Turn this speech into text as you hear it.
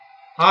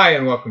Hi,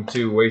 and welcome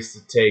to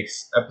Wasted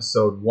Takes,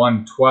 episode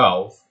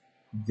 112.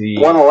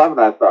 111,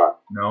 I thought.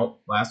 No,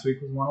 last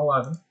week was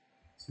 111.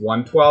 It's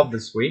 112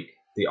 this week.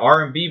 The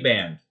R&B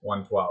band,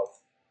 112.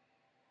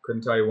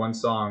 Couldn't tell you one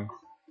song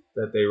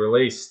that they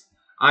released.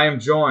 I am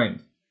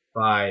joined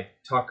by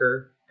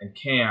Tucker and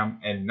Cam,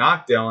 and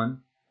not Dylan.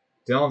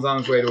 Dylan's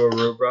on his way to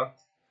Aruba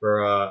for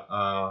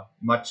a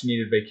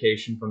much-needed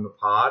vacation from the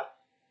pod.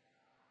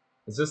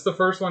 Is this the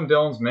first one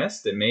Dylan's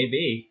missed? It may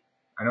be.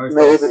 I know he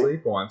fell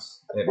asleep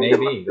once. It may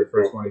be the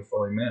first one he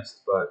fully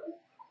missed.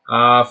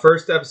 But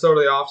first episode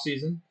of the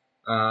off-season,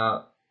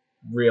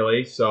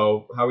 really.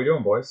 So how we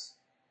doing, boys?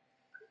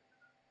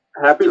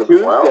 Happy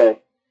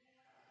Tuesday.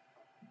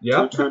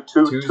 Yep,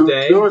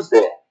 Tuesday.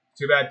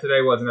 Too bad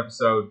today wasn't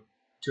episode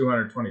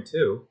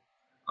 222.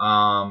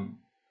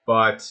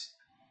 But,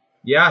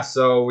 yeah,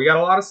 so we got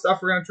a lot of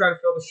stuff we're going to try to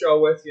fill the show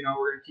with. You know,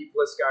 we're going to keep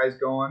list guys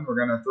going. We're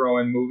going to throw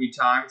in movie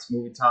time. It's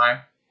movie time.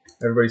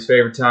 Everybody's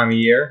favorite time of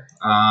year.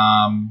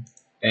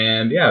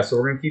 And yeah, so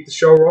we're going to keep the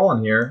show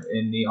rolling here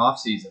in the off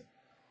season.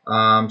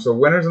 So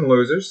winners and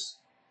losers.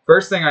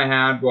 First thing I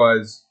had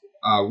was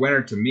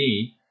winner to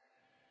me.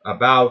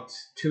 About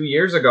 2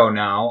 years ago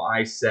now,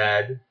 I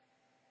said,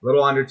 a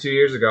little under 2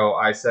 years ago,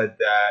 I said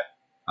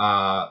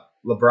that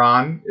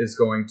LeBron is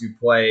going to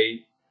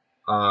play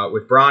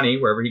with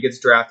Bronny. Wherever he gets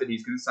drafted,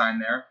 he's going to sign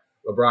there.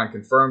 LeBron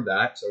confirmed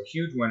that, so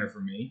huge winner for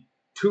me.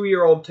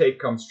 2-year-old take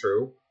comes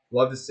true.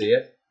 Love to see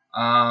it.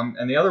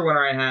 And the other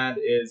winner I had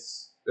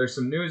is there's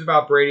some news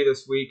about Brady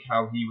this week,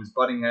 how he was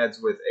butting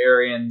heads with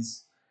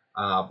Arians,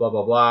 blah,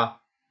 blah, blah.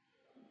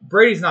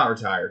 Brady's not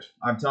retired.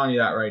 I'm telling you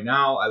that right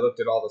now. I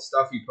looked at all the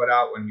stuff he put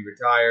out when he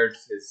retired,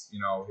 his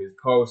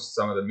posts,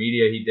 some of the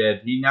media he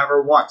did. He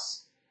never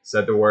once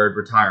said the word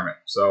retirement.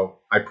 So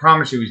I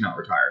promise you he's not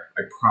retired.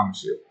 I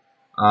promise you.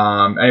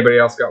 Anybody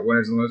else got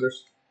winners and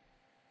losers?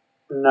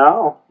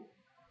 No.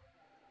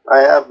 I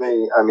have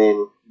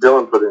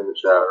Dylan put it in the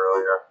chat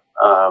earlier.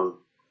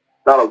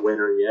 Not a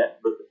winner yet,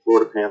 but the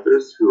Florida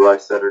Panthers, who I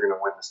said are going to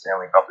win the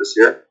Stanley Cup this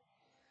year,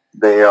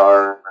 they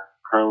are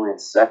currently in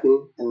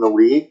second in the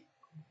league,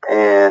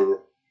 and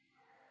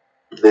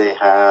they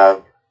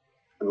have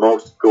the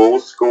most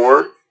goals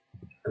scored,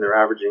 and they're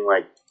averaging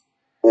like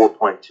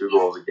 4.2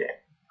 goals a game.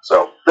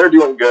 So they're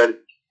doing good.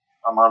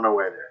 I'm on my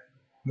way there.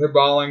 They're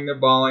balling.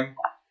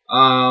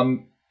 All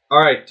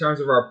right, in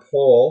terms of our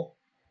poll,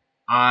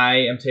 I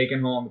am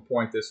taking home the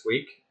point this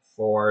week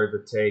for the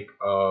take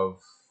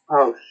of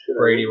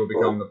Brady will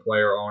become the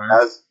player owner.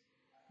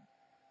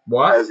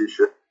 What? As you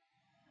should.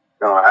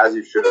 No, as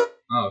you should.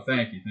 Oh,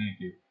 thank you.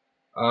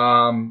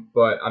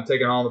 But I'm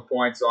taking all the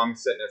points, so I'm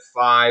sitting at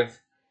 5.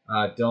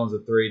 Dylan's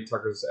at 3.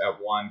 Tucker's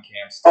at 1.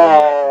 Cam's still yet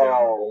to get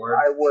on the board.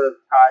 I would have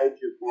tied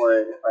you for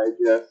it if I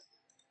just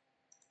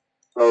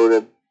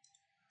voted.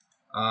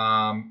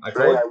 I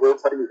will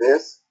tell you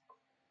this.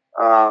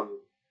 I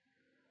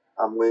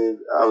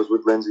was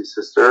with Lindsay's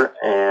sister,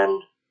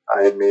 and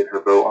I had made her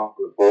vote on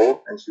the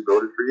poll, and she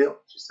voted for you.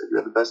 She said you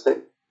had the best take.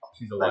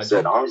 She's a legend. I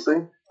said, honestly,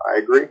 I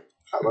agree.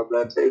 I love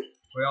that take.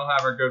 We all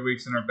have our good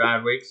weeks and our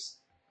bad weeks.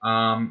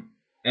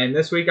 And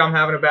this week I'm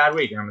having a bad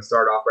week, and I'm going to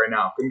start off right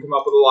now. Couldn't come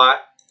up with a lot.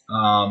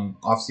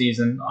 Off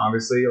season,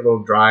 obviously, a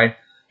little dry.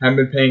 Haven't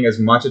been paying as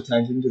much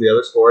attention to the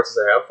other sports as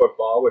I have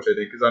football, which I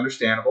think is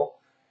understandable.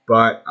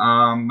 But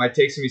my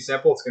take's going to be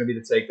simple. It's going to be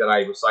the take that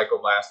I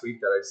recycled last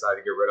week that I decided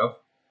to get rid of.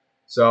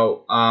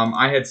 So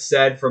I had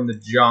said from the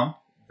jump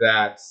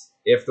that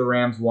if the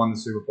Rams won the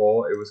Super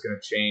Bowl, it was going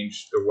to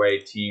change the way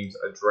teams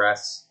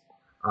address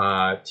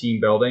team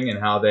building and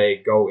how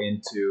they go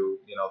into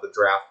the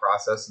draft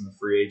process and the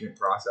free agent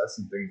process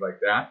and things like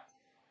that.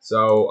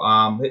 So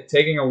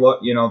taking a look,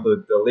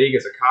 the league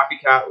is a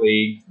copycat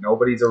league.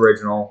 Nobody's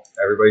original.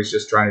 Everybody's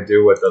just trying to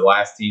do what the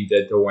last team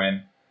did to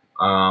win.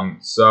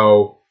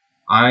 So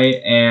I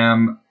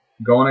am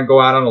going to go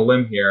out on a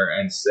limb here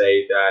and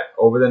say that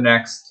over the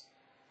next,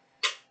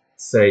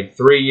 say,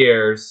 3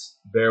 years,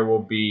 there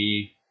will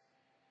be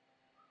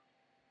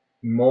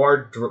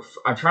more.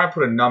 I'm trying to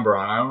put a number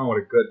on. I don't know what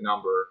a good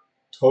number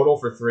total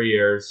for 3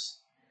 years.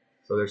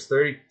 So there's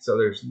 30. So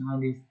there's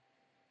 90.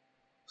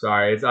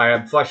 Sorry, I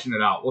am fleshing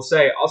it out.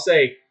 I'll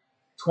say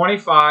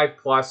 25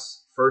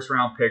 plus first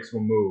round picks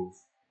will move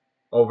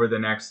over the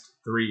next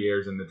 3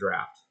 years in the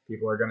draft.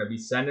 People are going to be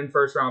sending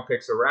first round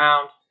picks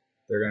around.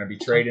 They're going to be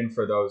trading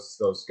for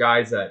those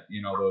guys that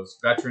those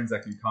veterans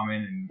that can come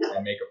in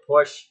and make a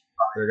push.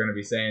 They're going to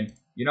be saying,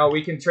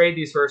 we can trade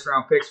these first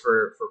round picks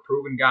for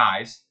proven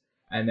guys.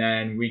 And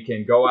then we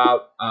can go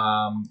out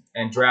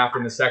and draft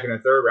in the second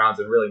and third rounds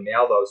and really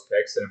nail those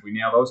picks. And if we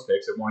nail those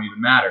picks, it won't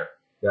even matter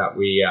that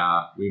we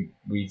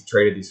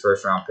traded these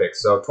first round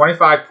picks. So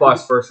 25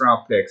 plus first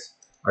round picks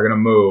are going to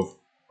move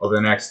over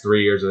the next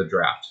 3 years of the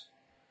draft.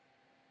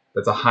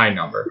 That's a high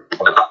number.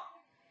 But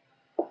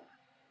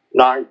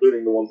not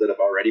including the ones that have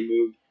already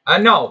moved.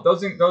 No,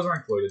 those are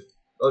included.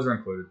 Those are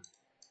included.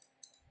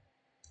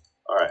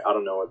 All right, I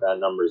don't know what that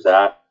number's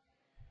at.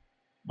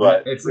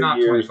 But it's not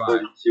 25.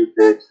 32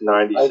 picks,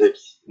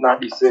 96.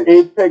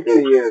 8 picks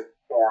a year.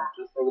 Yeah,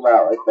 just think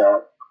about it like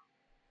that.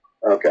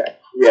 Okay.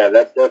 Yeah,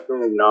 that's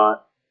definitely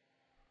not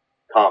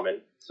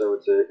common, so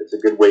it's a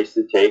good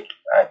wasted take.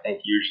 I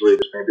think usually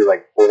there's maybe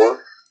like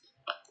 4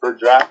 per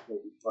draft,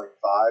 maybe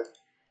 25.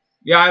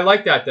 Yeah, I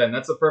like that then.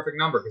 That's a perfect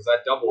number because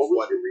that doubles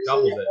What was your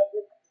doubles reasoning?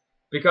 it.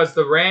 Because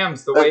the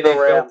Rams, the way The they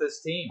built Rams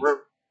this team,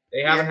 were-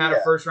 they haven't had a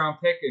yeah. first round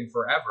pick in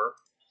forever,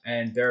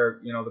 and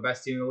they're the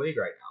best team in the league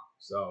right now.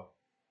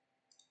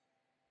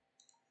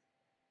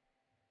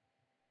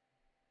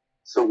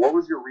 So what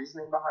was your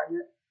reasoning behind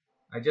it?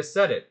 I just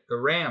said it. The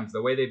Rams,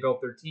 the way they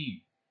built their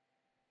team,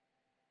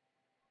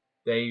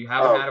 they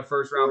haven't had a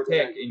first round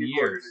pick in people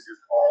years. Are gonna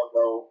just all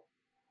go.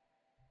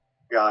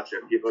 Gotcha.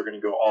 People are going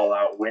to go all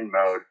out win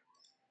mode.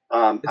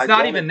 It's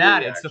not even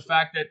that. It's the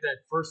fact that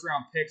first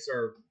round picks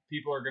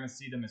people are going to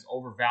see them as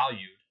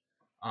overvalued.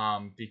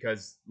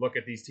 Because look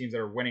at these teams that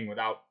are winning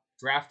without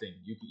drafting.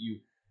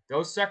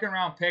 Those second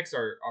round picks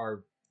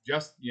are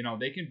just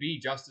they can be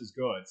just as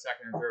good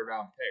second and third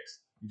round picks.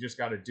 You just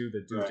got to do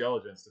the due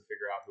diligence to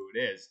figure out who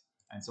it is.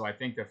 And so I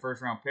think the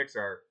first round picks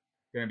are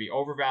going to be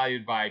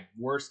overvalued by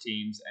worse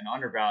teams and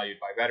undervalued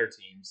by better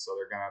teams. So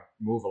they're going to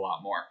move a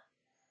lot more.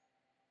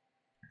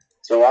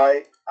 So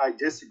I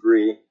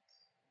disagree.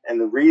 And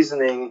the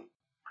reasoning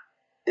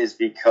is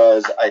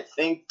because I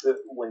think that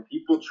when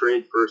people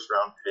trade first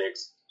round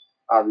picks,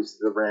 obviously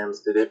the Rams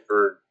did it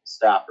for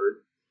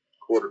Stafford,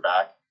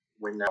 quarterback,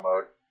 win now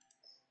mode.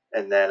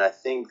 And then I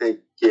think they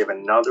gave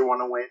another one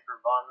away for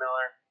Von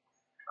Miller.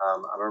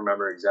 I don't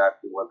remember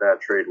exactly what that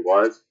trade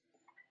was.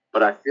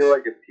 But I feel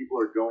like if people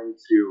are going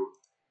to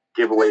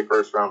give away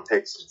first round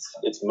picks,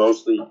 it's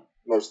most of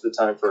the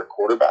time for a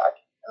quarterback.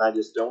 And I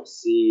just don't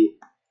see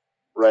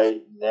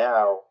right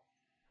now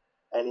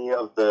any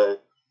of the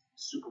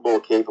Super Bowl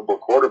capable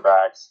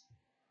quarterbacks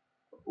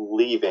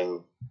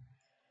leaving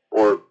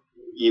or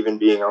even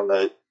being on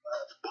the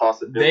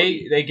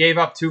possibility. They gave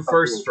up 2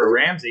 firsts for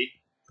Ramsey.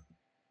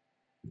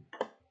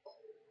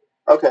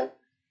 Okay.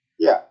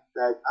 Yeah.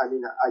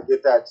 I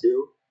get that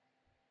too.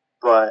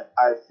 But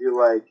I feel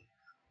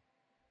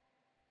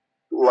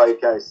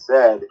like I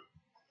said,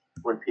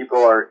 when people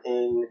are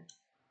in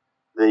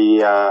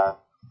the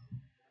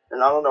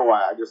and I don't know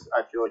why, I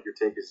feel like your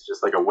take is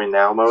just like a win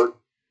now mode.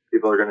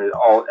 People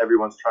are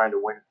everyone's trying to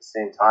win at the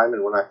same time,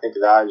 and when I think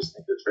of that, I just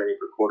think they're training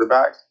for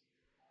quarterbacks.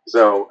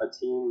 So a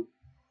team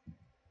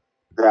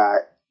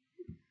that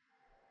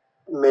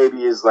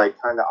maybe is like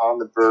kind of on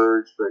the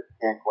verge but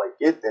can't quite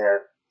get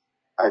there,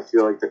 I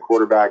feel like the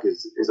quarterback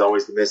is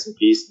always the missing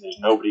piece, and there's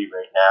nobody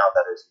right now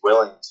that is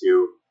willing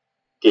to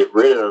get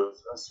rid of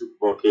a Super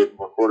Bowl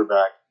capable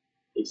quarterback.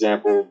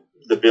 Example,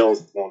 the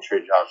Bills won't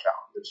trade Josh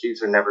Allen. The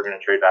Chiefs are never going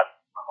to trade that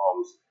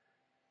Mahomes,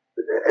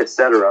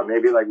 etc.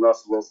 Maybe like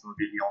Russell Wilson would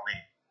be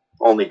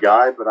the only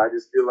guy, but I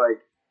just feel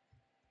like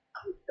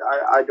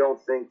I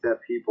don't think that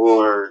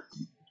people are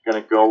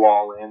going to go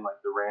all in like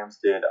the Rams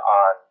did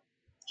on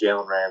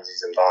Jalen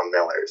Ramsey's and Von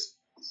Miller's.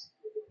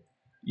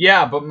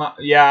 Yeah, but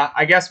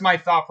I guess my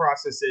thought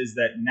process is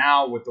that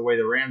now with the way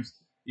the Rams,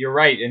 you're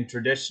right, in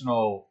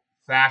traditional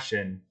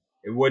fashion,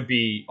 it would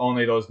be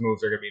only those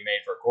moves are going to be made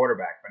for a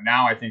quarterback. But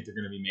now I think they're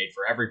going to be made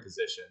for every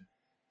position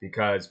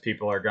because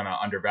people are going to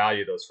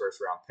undervalue those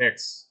first round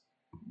picks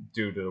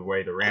due to the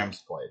way the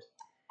Rams played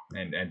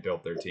and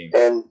built their team.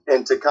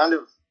 And to kind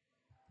of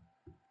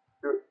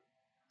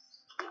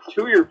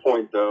to your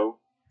point though,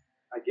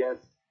 I guess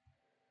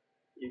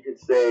you could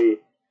say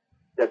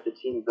that the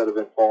teams that have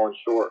been falling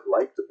short,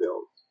 like the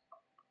Bills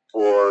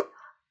or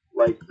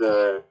like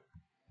the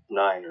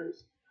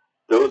Niners,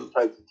 those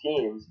types of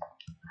teams,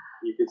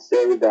 you could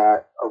say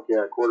that, okay,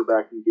 our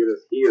quarterback can get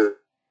us here.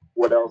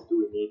 What else do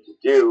we need to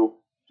do?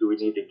 Do we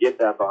need to get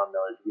that Von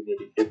Miller? Do we need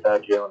to get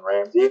that Jalen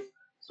Ramsey?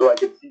 So I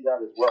could see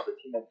that as well. The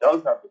team that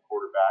does have the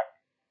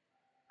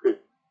quarterback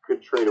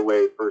could trade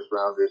away first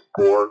rounders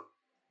for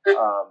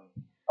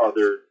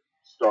other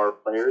star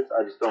players.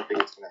 I just don't think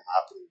it's going to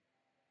happen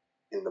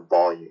in the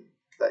volume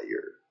that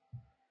you're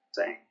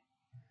saying.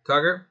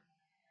 Tugger?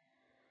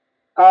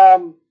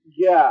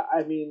 Yeah,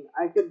 I mean,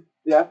 I could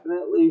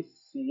definitely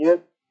see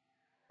it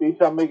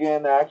becoming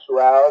an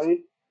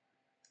actuality,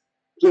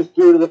 just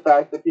due to the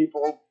fact that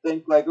people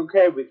think like,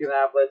 okay, we can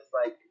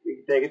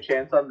take a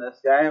chance on this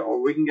guy,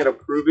 or we can get a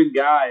proven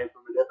guy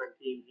from a different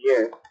team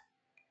here.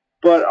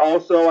 But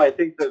also, I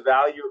think the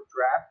value of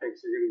draft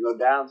picks are going to go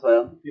down, so I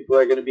don't think people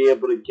are going to be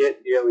able to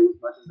get nearly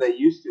as much as they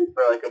used to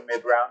for like a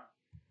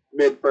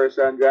mid-first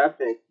round draft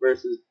pick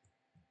versus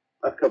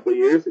a couple of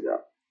years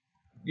ago.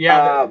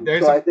 Yeah,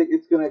 so I think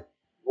it's going to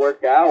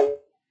work out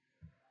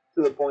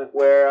to the point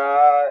where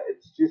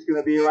it's just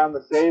going to be around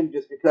the same,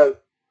 just because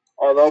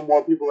although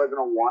more people are going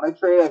to want to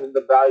trade, I think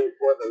the value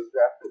for those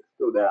draft picks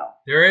go down.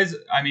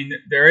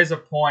 There is a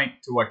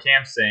point to what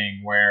Cam's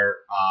saying where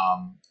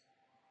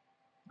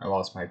I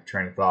lost my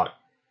train of thought.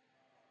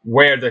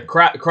 Where the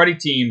cruddy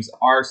teams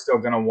are still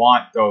going to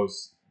want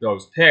those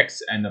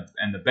picks, and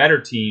the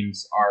better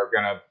teams are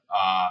going to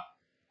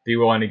be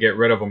willing to get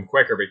rid of them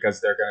quicker because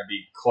they're going to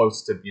be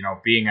close to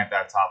being at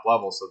that top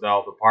level, so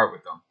they'll depart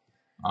with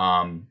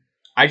them.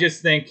 I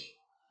just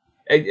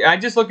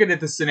look at it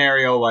the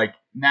scenario like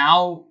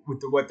now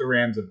with what the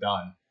Rams have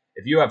done.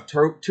 If you have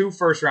 2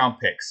 first round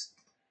picks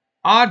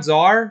odds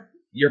are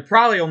you're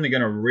probably only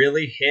going to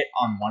really hit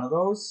on one of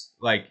those.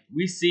 Like,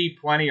 we see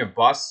plenty of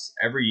busts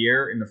every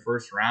year in the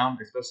first round,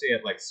 especially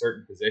at like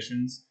certain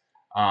positions.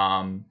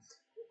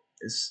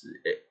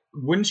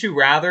 Wouldn't you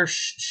rather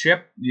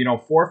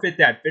forfeit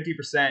that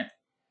 50%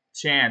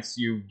 chance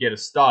you get a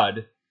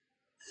stud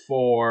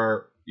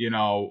for,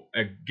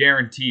 a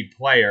guaranteed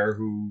player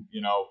who,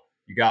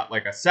 you got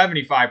like a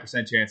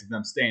 75% chance of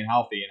them staying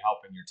healthy and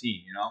helping your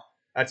team,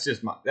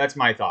 That's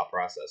my thought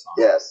process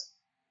on it. Yes.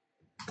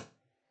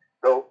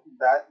 So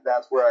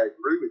that's where I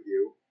agree with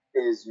you,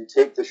 is you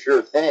take the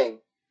sure thing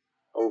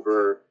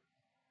over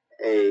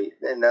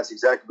and that's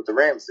exactly what the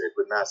Rams did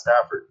with Matt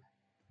Stafford.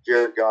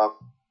 Jared Goff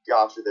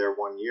got you there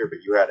 1 year,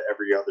 but you had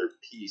every other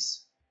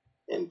piece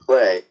in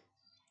play.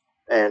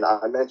 And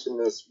I mentioned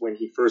this when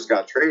he first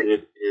got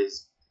traded,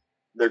 is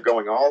they're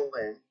going all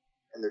in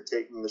and they're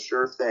taking the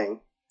sure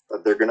thing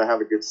that they're going to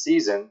have a good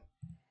season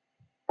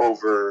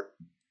over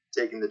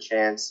taking the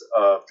chance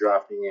of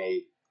drafting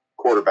a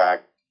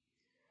quarterback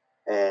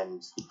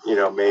and,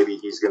 maybe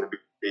he's going to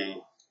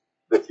be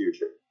the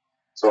future.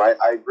 So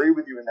I agree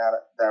with you in that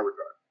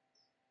regard.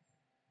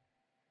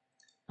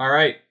 All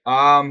right.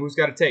 Who's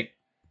got to take?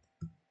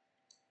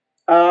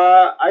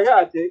 I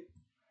got to take.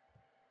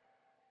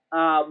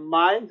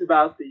 Mine's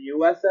about the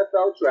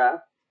USFL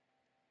draft.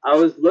 I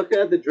was looking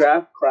at the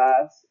draft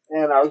class,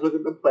 and I was looking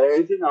at the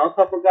players, a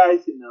couple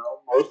guys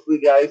mostly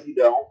guys you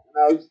don't.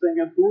 And I was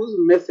thinking, who's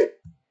missing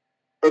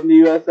from the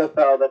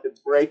USFL that could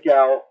break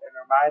out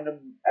and remind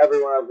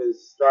everyone of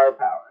his star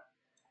power?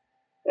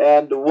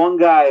 And one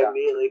guy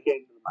immediately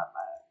came to my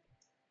mind.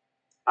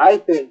 I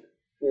think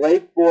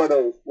Blake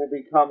Bortles will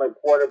become a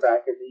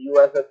quarterback in the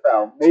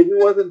USFL. Maybe he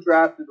wasn't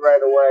drafted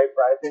right away,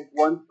 but I think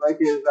once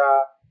his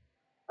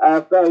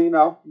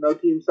NFL, no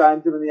team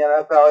signs him in the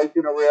NFL, he's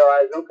going to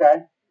realize,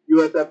 okay,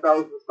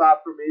 USFL is the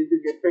spot for me. He's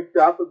going to get picked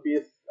up and be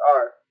a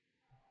star.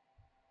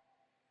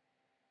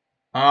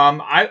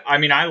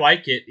 I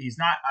like it.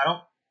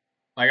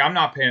 I'm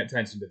not paying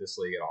attention to this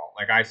league at all.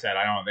 Like I said,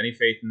 I don't have any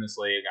faith in this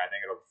league. I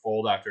think it'll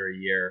fold after a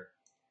year.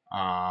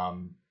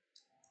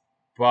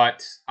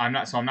 But I'm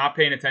not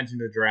paying attention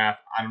to the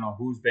draft. I don't know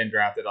who's been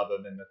drafted other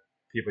than the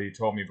people you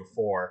told me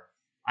before.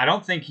 I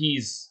don't think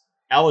he's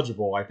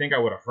eligible. I think I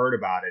would have heard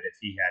about it if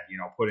he had,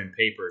 put in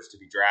papers to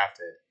be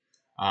drafted.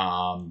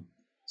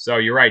 So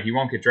you're right, he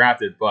won't get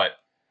drafted, but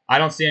I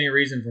don't see any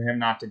reason for him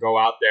not to go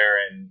out there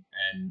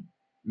and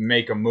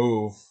make a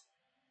move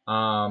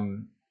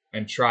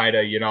and try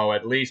to,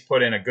 at least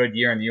put in a good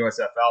year in the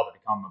USFL to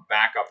become a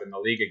backup in the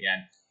league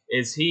again.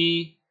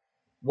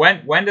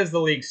 When does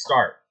the league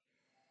start?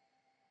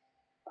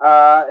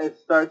 It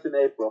starts in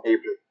April.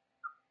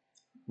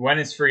 When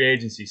does free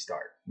agency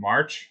start?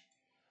 March?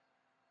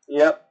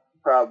 Yep,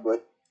 probably.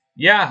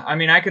 Yeah,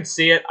 I could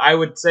see it. I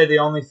would say the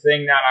only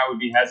thing that I would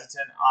be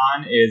hesitant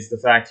on is the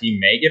fact he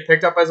may get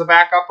picked up as a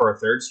backup or a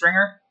third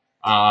stringer.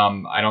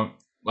 I don't,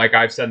 like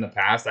I've said in the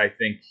past, I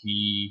think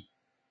he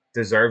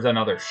deserves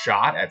another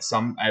shot at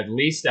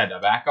least at a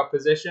backup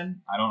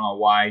position. I don't know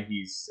why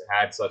he's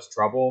had such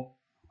trouble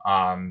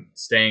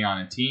staying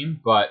on a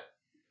team, but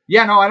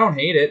yeah, no, I don't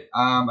hate it.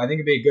 I think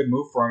it'd be a good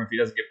move for him if he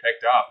doesn't get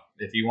picked up.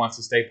 If he wants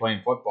to stay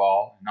playing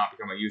football and not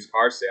become a used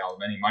car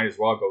salesman, he might as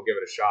well go give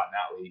it a shot in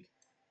that league.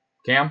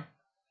 Cam?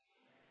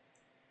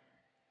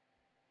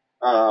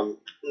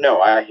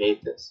 No, I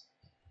hate this.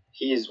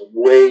 He's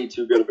way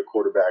too good of a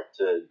quarterback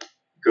to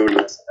go to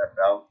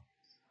USFL.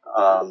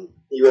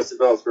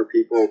 USFL is for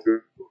people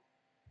who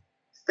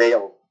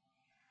failed.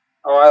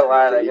 Oh, I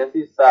lied. I guess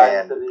he's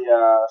signed to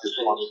the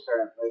Saints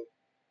currently.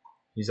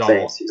 He's on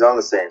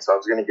the Saints, so I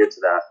was going to get to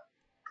that.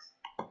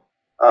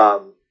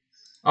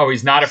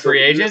 He's not a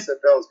free agent?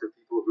 USFL is for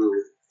people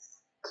who...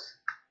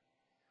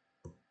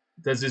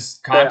 Does his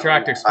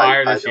contract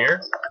expire this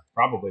year?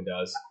 Probably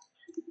does.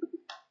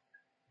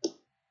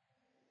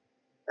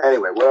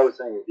 Anyway, what I was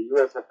saying is the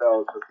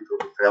USFL is for people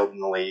who failed in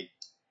the league,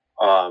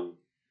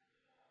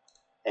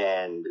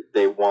 and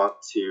they want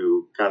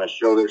to kind of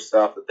show their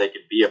stuff that they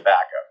could be a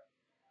backup.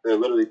 They're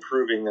literally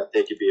proving that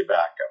they could be a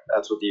backup.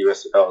 That's what the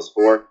USFL is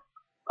for.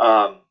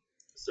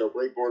 So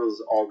Blake Bortles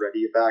is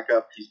already a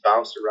backup. He's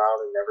bounced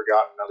around and never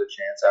got another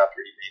chance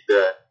after he made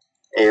the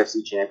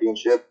AFC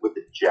Championship with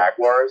the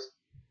Jaguars.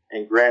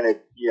 And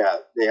granted, yeah,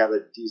 they have a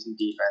decent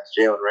defense,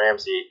 Jalen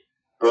Ramsey,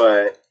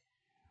 but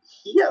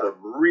he had a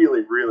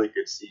really, really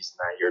good season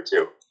that year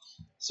too.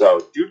 So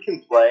dude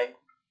can play.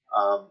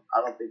 I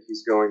don't think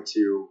he's going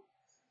to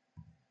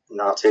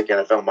not take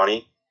NFL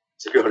money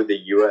to go to the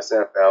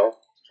USFL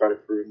to try to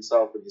prove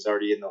himself when he's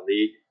already in the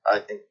league. I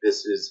think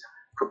this is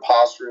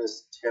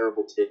preposterous,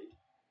 terrible take.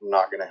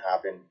 Not going to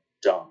happen.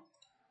 Dumb.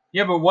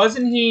 Yeah, but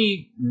wasn't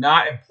he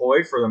not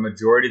employed for the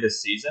majority of the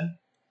season?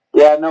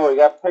 Yeah, no, he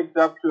got picked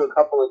up to a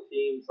couple of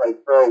teams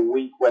for a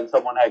week when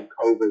someone had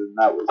COVID, and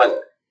that was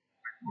it.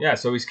 Yeah,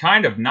 so he's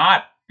kind of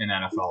not an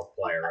NFL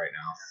player right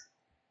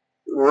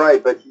now.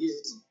 Right, but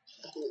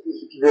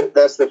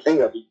that's the thing,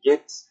 though. He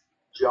gets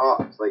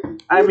jobs. But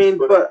I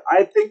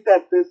think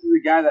that this is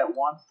a guy that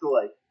wants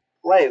to,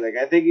 play.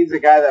 I think he's a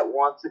guy that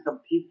wants to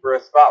compete for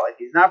a spot.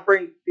 He's not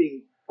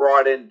being brought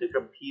brought in to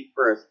compete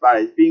for a spot.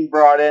 He's being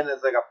brought in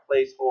as like a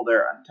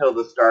placeholder until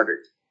the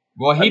starters.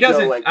 Well, he Until,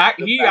 doesn't. like,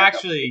 the He backup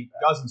actually is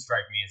back. doesn't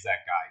strike me as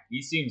that guy.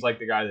 He seems like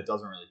the guy that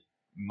doesn't really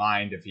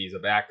mind if he's a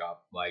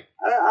backup. Like,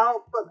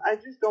 But I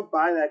just don't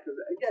buy that because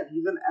again,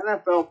 he's an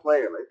NFL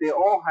player. Like they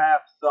all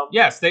have some.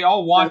 yes, they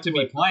all want to be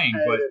like, playing,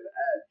 but competitive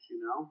edge,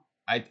 you know.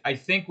 I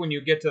think when you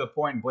get to the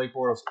point in Blake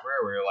Bortles'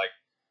 career where you're like,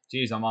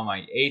 geez, I'm on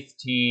my 8th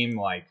team.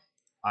 Like,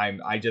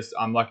 I'm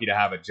lucky to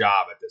have a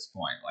job at this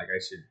point. Like, I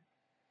should.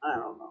 I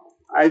don't know.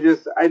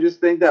 I just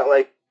think that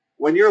like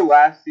when your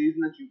last season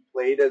that you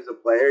played as a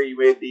player, you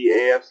made the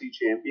AFC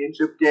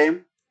Championship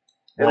game,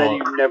 and Well, then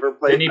you never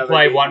played. Didn't he another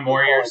play game one more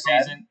before year like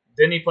that. season?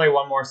 Didn't he play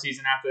one more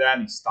season after that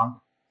and he stunk?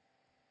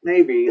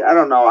 Maybe, I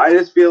don't know. I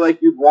just feel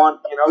like you'd want,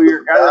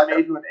 you're a guy that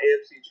made you an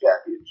AFC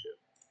Championship.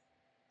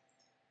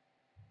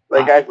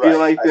 Like I feel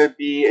like there'd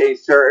be a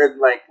certain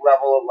like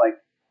level of like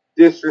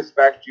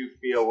disrespect you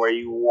feel where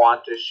you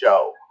want to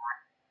show.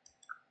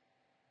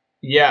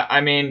 Yeah,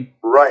 I mean,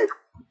 Right.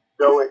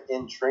 Show it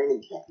in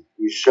training camp.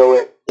 You show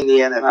it in the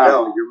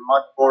NFL. You're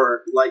much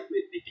more likely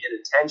to get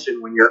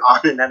attention when you're on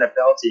an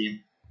NFL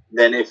team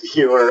than if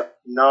you're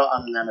not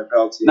on an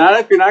NFL team. Not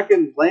if you're not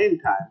getting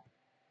playing time.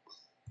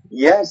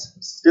 Yes,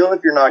 still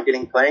if you're not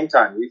getting playing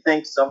time. You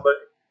think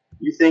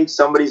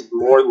somebody's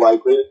more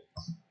likely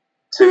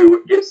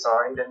to get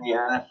signed in the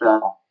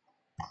NFL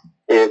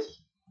if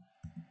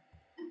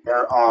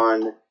they're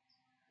on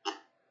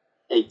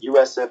a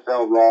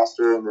USFL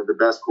roster and they're the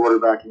best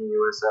quarterback in the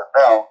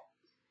USFL,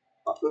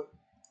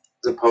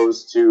 as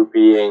opposed to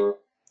being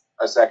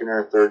a second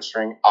or third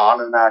string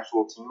on an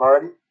actual team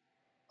already?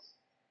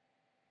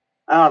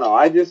 I don't know.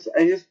 I just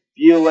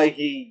feel like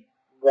he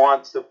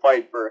wants to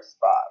fight for a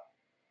spot.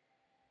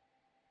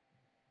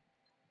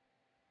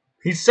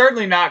 he's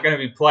certainly not going to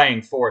be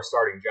playing for a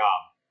starting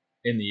job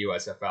in the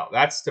USFL.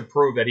 That's to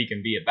prove that he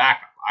can be a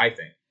backup, I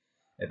think,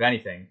 if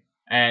anything.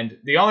 And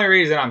the only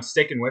reason I'm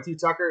sticking with you,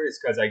 Tucker, is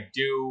because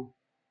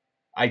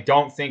I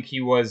don't think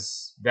he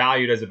was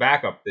valued as a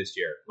backup this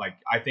year. Like,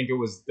 I think it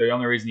was the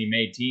only reason he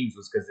made teams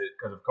was because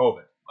of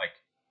COVID. Like,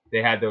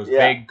 they had those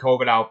big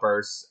COVID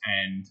outbursts,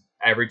 and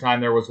every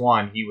time there was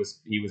one, he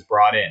was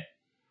brought in.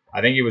 I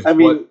think he was.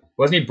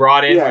 Wasn't he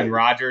brought in when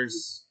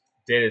Rodgers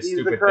did his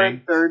stupid thing? He's the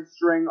current third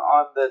string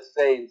on the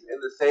Saints,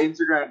 and the Saints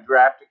are going to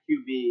draft a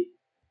QB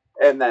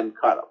and then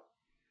cut him.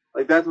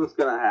 Like, that's what's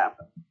going to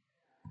happen.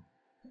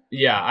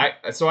 Yeah,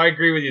 so I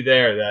agree with you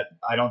there that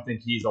I don't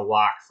think he's a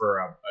lock for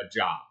a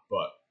job,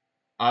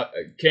 but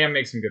Cam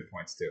makes some good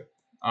points too.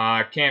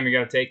 Cam, you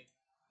got to take?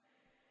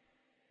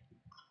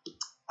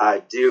 I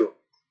do.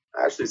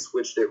 I actually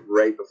switched it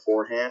right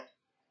beforehand.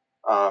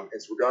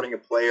 It's regarding a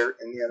player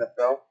in the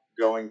NFL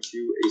going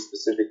to a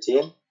specific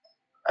team.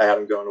 I had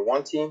him going to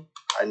one team.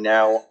 I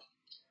now,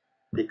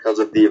 because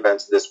of the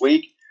events this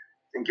week,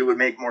 think it would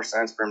make more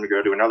sense for him to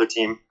go to another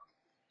team.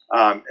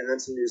 And then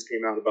some news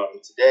came out about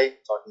him today,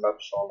 talking about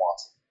Deshaun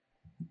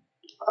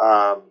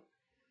Watson.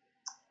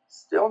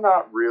 Still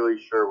not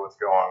really sure what's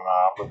going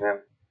on with him.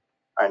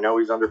 I know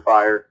he's under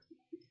fire.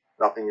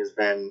 Nothing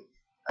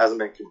hasn't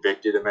been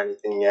convicted of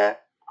anything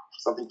yet.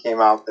 Something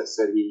came out that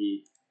said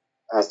he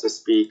has to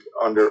speak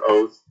under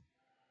oath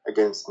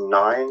against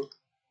 9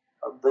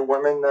 of the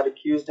women that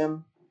accused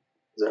him.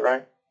 Is that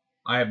right?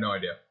 I have no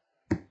idea.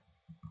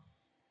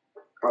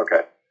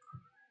 Okay.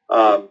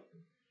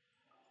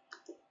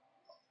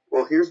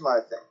 Well, here's my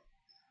thing.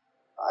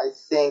 I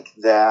think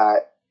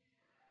that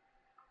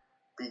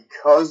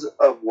because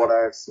of what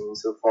I've seen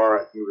so far,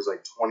 I think it was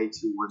like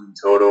 22 women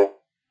total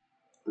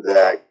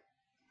that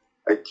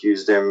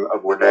accused him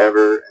of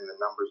whatever, and the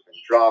number's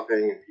been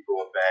dropping, and people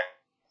have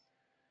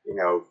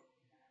been,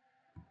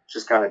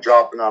 just kind of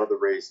dropping out of the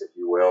race, if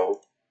you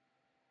will.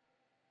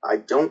 I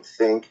don't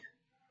think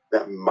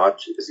that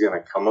much is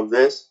going to come of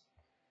this.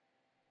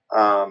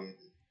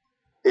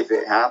 If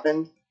it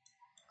happened,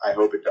 I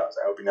hope it does.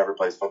 I hope he never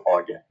plays football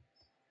again.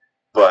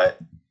 But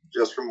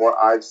just from what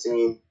I've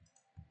seen,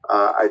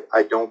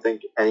 I don't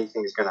think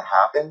anything is going to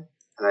happen.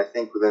 And I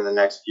think within the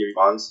next few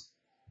months,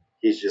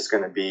 he's just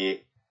going to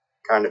be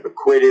kind of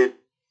acquitted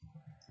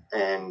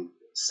and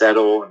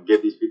settle and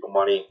give these people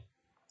money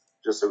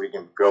just so we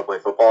can go play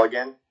football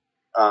again.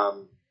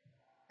 And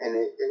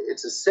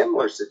it's a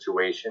similar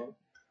situation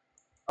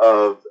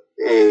of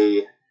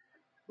a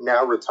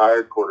now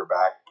retired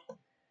quarterback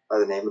by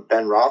the name of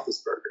Ben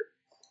Roethlisberger.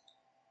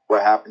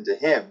 What happened to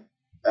him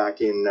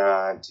back in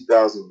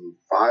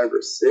 2005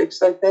 or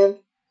 6, I think,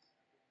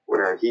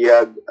 where he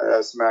had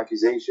some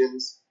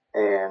accusations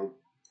and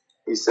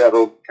he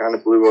settled, kind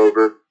of blew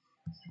over,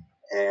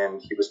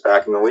 and he was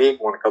back in the league,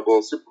 won a couple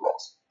of Super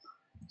Bowls.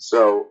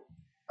 So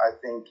I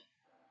think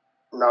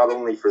not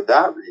only for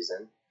that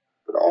reason,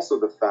 but also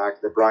the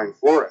fact that Brian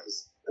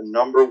Flores, the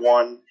number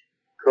one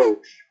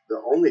coach,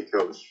 the only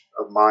coach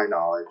of my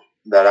knowledge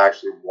that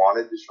actually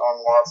wanted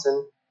Deshaun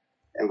Watson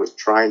and was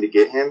trying to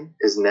get him,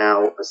 is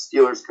now a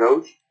Steelers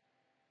coach.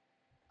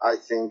 I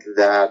think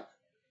that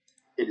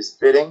it is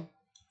fitting.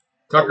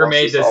 Tucker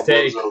made this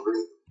take.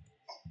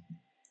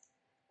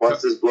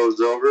 Once this blows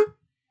over,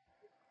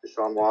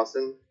 Deshaun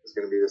Watson is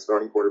going to be the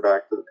starting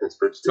quarterback for the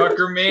Pittsburgh Steelers.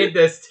 Tucker made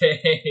this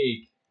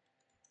take.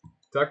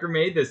 Tucker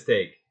made this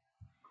take.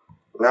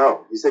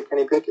 No, he said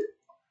Kenny Pickett.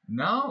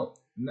 No,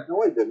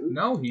 No, I didn't.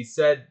 no, he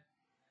said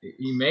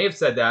he may have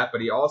said that,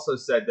 but he also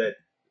said that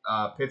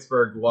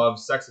Pittsburgh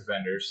loves sex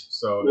offenders.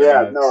 So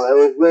Yeah, no, that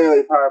was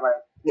literally part of my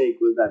take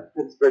was that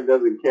Pittsburgh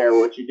doesn't care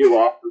what you do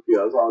off the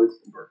field as long as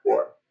it's number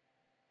 4.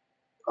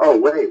 Oh,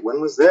 wait,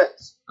 when was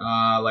this?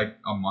 like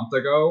a month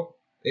ago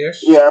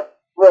ish. Yeah,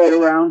 right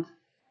around.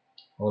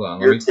 Hold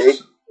on. Your take?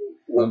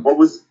 What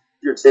was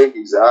your take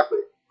exactly?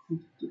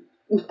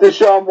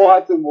 Deshaun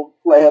Watson will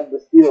play on the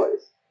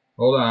Steelers.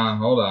 Hold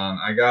on.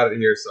 I got it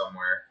here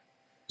somewhere.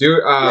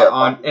 Dude,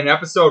 on in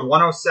episode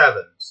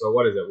 107. So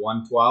what is it?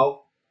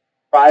 112.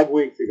 5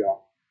 weeks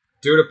ago.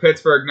 Due to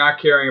Pittsburgh not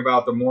caring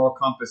about the moral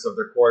compass of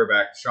their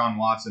quarterback, Deshaun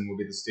Watson will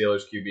be the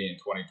Steelers QB in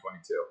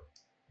 2022.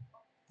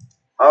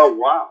 Oh,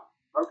 wow.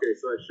 Okay,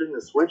 so I shouldn't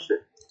have switched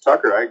it.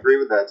 Tucker, I agree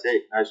with that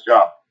take. Nice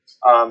job.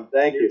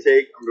 Thank you.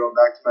 Take. I'm going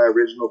back to my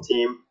original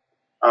team.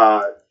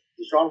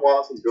 Deshaun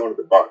Watson's going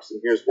to the Bucs,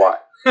 and here's why.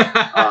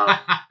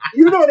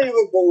 You don't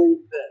even believe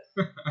this.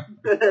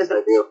 Yes,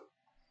 I do.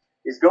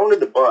 He's going to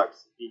the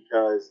Bucs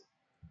because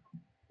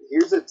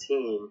here's a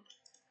team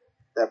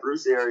that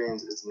Bruce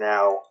Arians is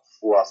now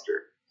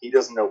flustered. He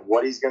doesn't know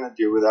what he's going to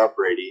do without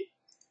Brady.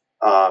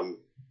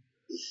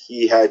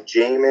 He had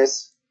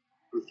Jameis,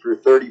 who threw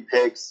 30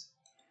 picks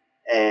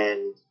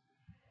and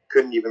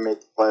couldn't even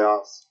make the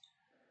playoffs.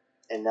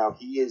 And now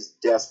he is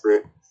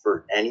desperate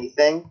for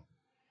anything.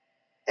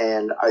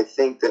 And I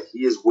think that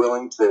he is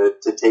willing to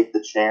take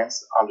the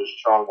chance on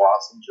Deshaun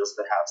Watson just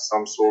to have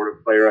some sort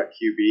of player at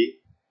QB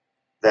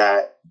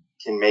that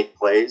can make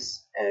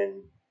plays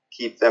and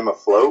keep them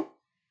afloat.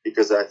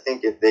 Because I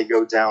think if they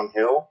go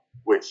downhill,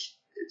 which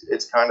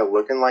it's kind of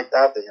looking like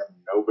that, they have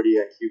nobody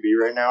at QB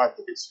right now. I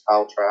think it's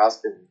Kyle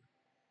Trask and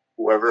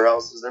whoever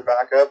else is their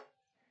backup.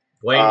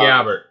 Blaine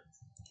Gabbert.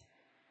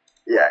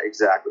 Yeah,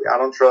 exactly. I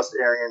don't trust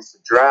Arians to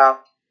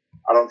draft.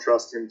 I don't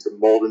trust him to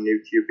mold a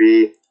new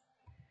QB.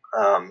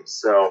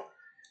 So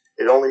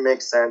it only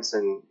makes sense.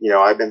 And,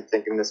 I've been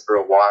thinking this for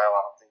a while.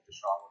 I don't think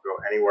Deshaun will go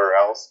anywhere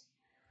else.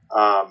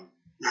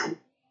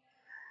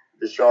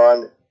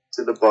 Deshaun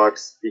to the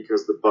Bucs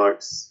because the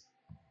Bucs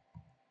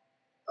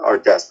are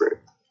desperate.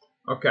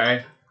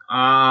 Okay.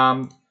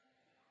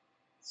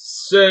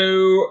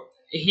 So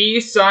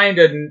he signed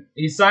an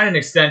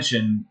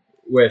extension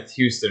with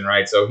Houston,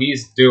 right? So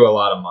he's due a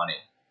lot of money.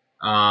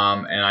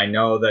 And I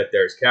know that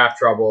there's cap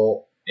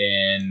trouble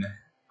in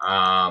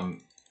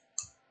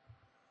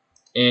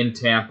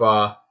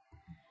Tampa,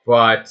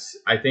 but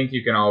I think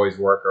you can always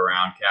work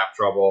around cap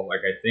trouble. Like,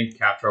 I think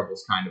cap trouble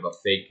is kind of a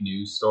fake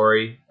news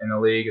story in the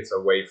league. It's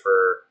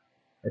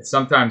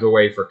sometimes a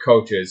way for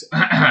coaches,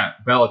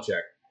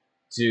 Belichick,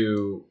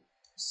 to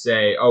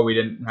say, "Oh, we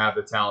didn't have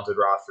the talented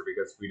roster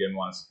because we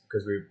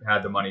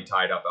had the money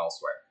tied up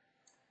elsewhere."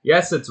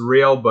 Yes, it's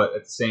real, but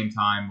at the same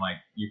time, like,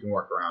 you can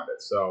work around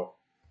it. So,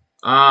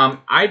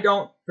 I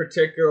don't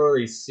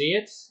particularly see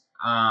it.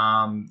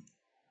 I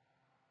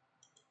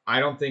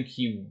don't think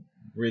he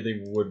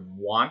really would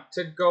want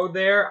to go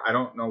there. I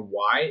don't know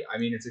why. I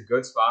mean, it's a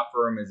good spot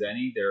for him as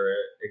any. They're an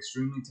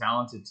extremely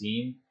talented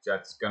team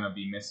that's going to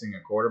be missing a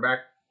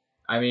quarterback.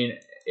 I mean,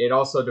 it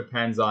also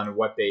depends on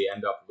what they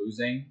end up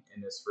losing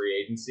in this free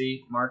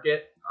agency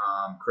market.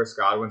 Chris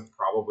Godwin's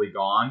probably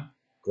gone.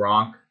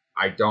 Gronk,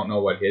 I don't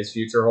know what his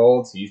future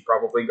holds. He's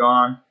probably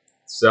gone.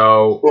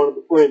 So Going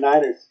to the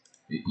 49ers.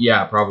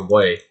 Yeah,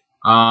 probably.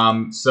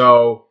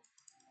 So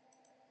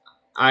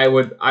I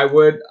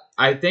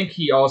think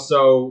he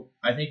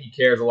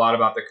cares a lot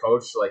about the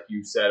coach, like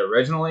you said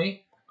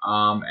originally.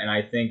 And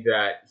I think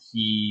that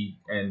he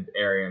and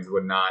Arians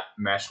would not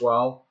mesh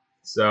well.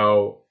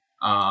 So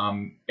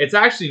it's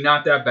actually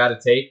not that bad a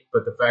take,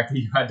 but the fact that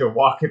you had to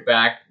walk it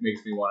back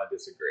makes me want to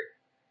disagree.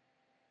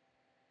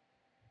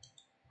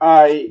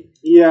 I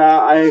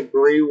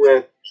agree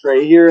with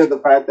Trey here. The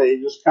fact that he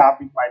just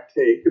copied my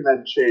take and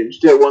then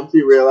changed it once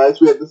he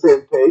realized we had the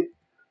same take.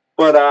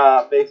 But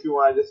makes me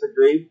want to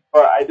disagree.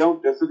 But I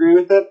don't disagree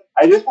with it.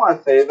 I just want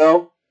to say,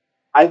 though,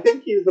 I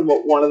think he's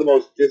one of the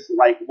most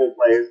dislikable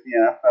players in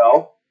the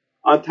NFL.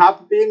 On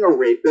top of being a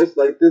rapist,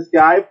 like, this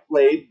guy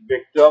played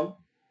victim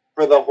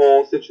for the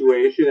whole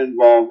situation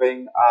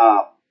involving,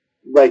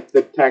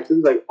 the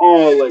Texans. Like,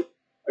 I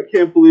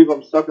can't believe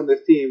I'm stuck on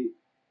this team.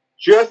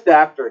 Just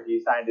after he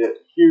signed a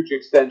huge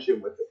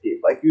extension with the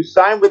team. Like, you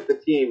signed with the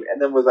team and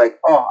then was like,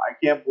 I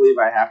can't believe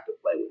I have to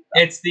play with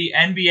them. It's the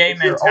NBA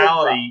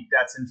mentality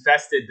that's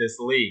infested this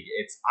league.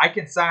 I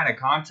can sign a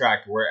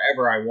contract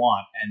wherever I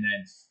want and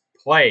then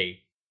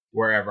play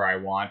wherever I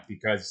want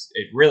because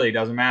it really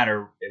doesn't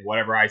matter if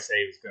whatever I say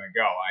is going to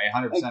go. I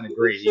 100%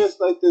 agree. It's just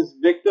like this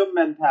victim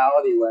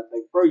mentality where it's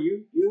like, bro,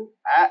 you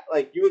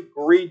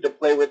agreed to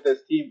play with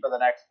this team for the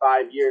next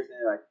 5 years and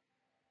you're like,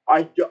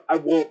 I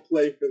won't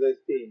play for this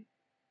team.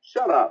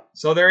 Shut up.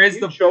 So there is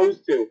you chose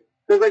to.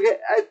 Because, like,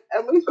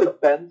 at least with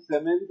Ben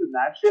Simmons and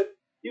that shit,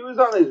 he was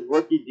on his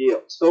rookie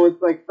deal. So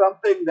it's like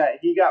something that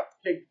he got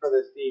picked for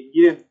this team.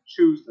 He didn't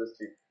choose this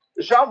team.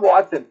 Deshaun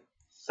Watson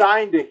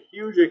signed a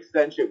huge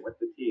extension with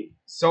the team.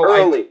 So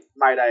Early,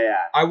 might I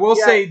add. I will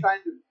say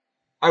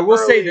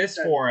early this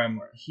extension for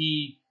him.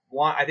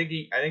 I think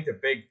the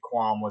big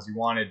qualm was he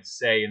wanted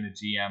say in the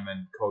GM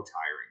and coach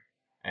hiring,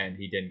 and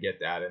he didn't get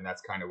that, and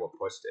that's kind of what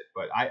pushed it.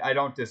 But I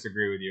don't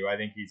disagree with you. I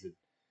think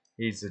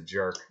he's a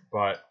jerk,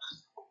 but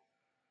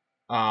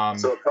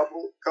So a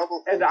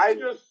couple and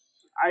things.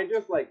 I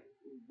just like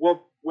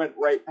went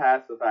right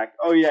past the fact.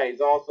 Oh yeah,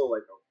 he's also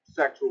like a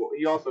sexual.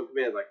 He also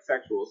committed like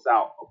sexual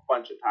assault a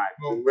bunch of times.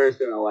 Well, and we're just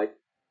gonna like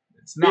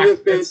it's not. he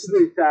just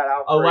basically sat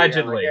out for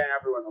allegedly. A year, like,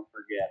 everyone will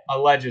forget.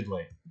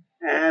 Allegedly.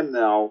 And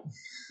no,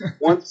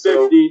 once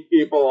 50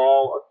 people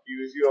all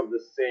accuse you of the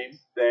same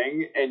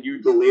thing and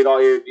you delete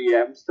all your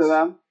DMs to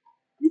them,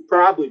 you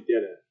probably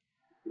did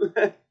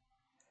it.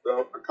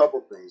 So a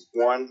couple things.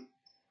 One,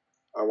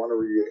 I want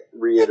to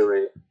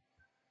reiterate: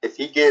 if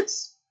he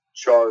gets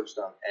charged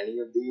on any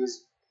of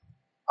these,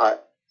 I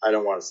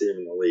don't want to see him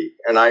in the league.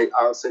 And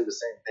I'll say the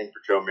same thing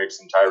for Joe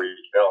Mixon, Tyreek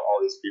Hill, all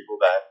these people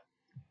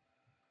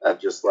that have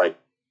just like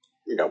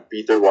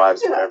beat their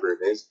wives, whatever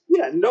it is.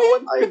 Yeah, no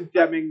one's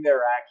condemning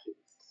their actions.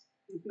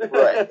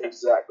 Right,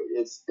 exactly.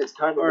 It's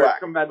kind of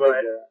whack.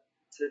 But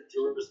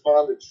to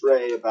respond to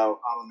Trey about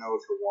I don't know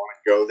if he'll want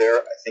to go there.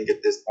 I think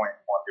at this point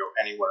he want to go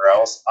anywhere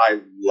else.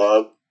 I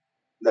love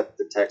that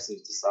the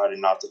Texans decided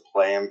not to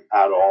play him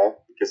at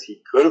all because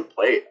he could have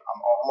played.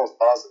 I'm almost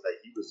positive that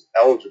he was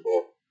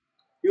eligible.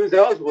 He was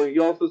eligible. He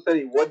also said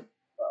he would.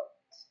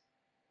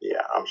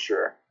 Yeah, I'm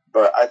sure.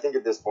 But I think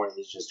at this point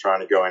he's just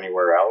trying to go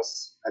anywhere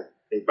else. I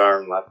think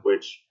Byron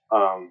Leftwich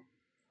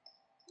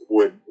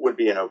would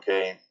be an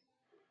okay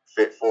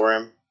fit for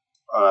him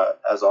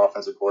as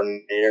offensive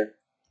coordinator.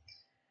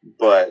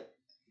 But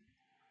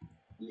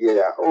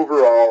yeah,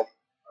 overall,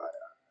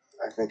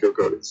 I think he'll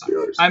go to the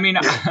Steelers. I mean,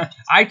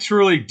 I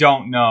truly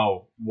don't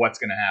know what's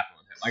going to happen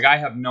with him. Like, I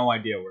have no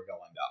idea where he'll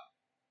end up.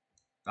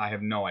 I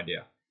have no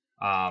idea.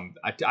 I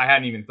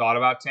hadn't even thought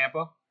about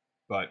Tampa,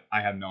 but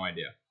I have no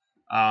idea.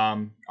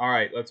 All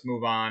right, let's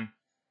move on.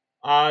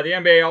 The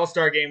NBA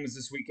All-Star Game was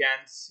this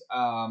weekend.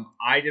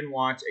 I didn't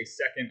watch a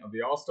second of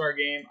the All-Star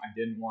Game. I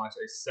didn't watch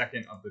a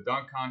second of the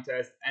dunk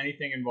contest.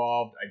 Anything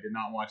involved, I did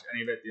not watch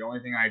any of it. The only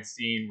thing I'd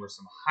seen were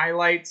some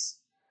highlights,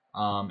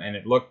 and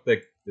it looked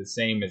the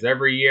same as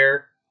every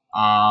year,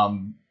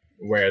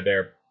 where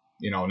they're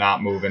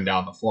not moving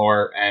down the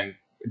floor, and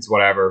it's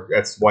whatever.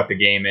 That's what the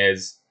game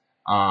is.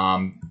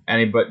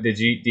 But did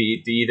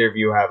either of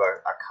you have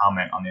a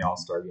comment on the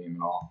All-Star Game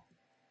at all?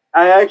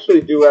 I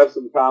actually do have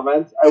some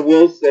comments. I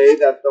will say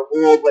that the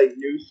whole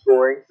new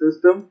scoring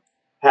system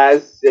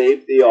has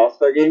saved the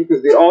All-Star Game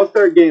because the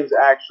All-Star Game is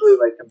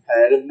actually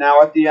competitive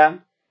now at the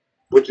end,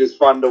 which is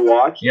fun to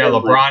watch. Yeah, and,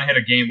 LeBron hit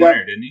a game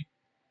winner, didn't he?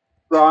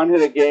 LeBron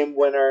hit a game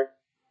winner.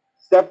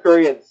 Steph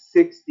Curry had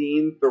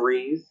 16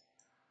 threes.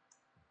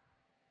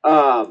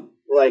 And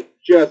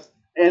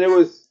it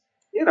was,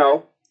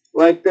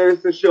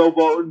 there's the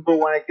showboat, but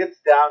when it gets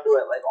down to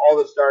it, all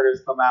the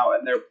starters come out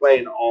and they're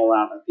playing all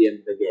out at the end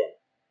of the game.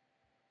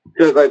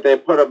 Because they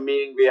put a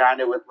meaning behind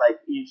it with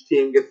each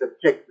team gets to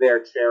pick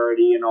their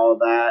charity and all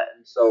that,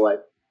 and so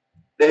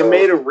they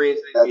made a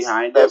reasoning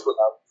behind it.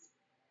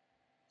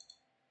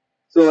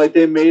 So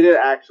they made it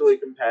actually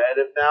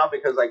competitive now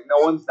because no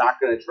one's not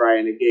going to try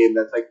in a game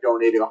that's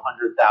donating $100,000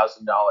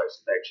 to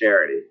their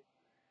charity.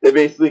 They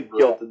basically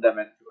guilted them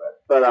into it.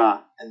 But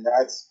and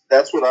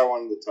that's what I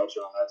wanted to touch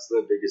on. That's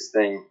the biggest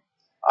thing.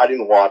 I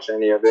didn't watch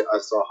any of it. I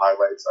saw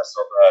highlights. I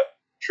saw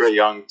Trae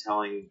Young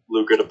telling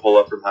Luka to pull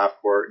up from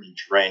half court, and he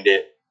trained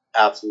it.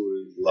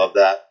 Absolutely love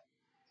that.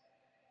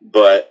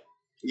 But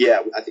yeah,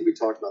 I think we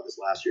talked about this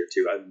last year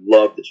too. I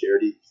love the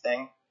charity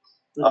thing.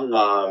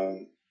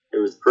 Mm-hmm. It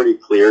was pretty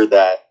clear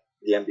that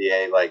the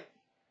NBA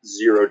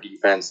zero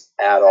defense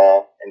at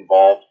all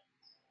involved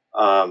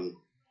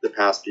the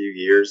past few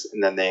years,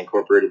 and then they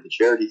incorporated the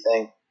charity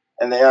thing,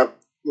 and they have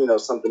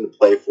something to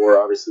play for.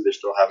 Obviously, they're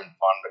still having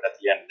fun, but at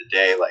the end of the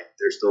day,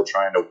 they're still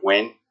trying to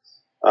win.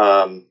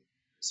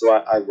 So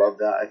I love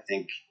that. I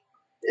think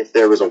if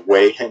there was a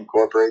way to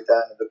incorporate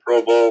that into the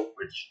Pro Bowl,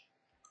 which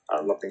I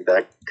don't think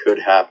that could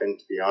happen,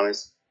 to be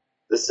honest.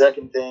 The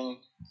second thing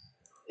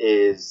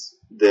is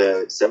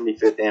the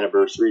 75th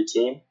anniversary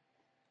team.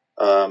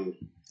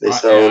 They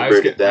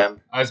celebrated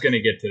them. I was going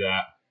to get to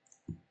that.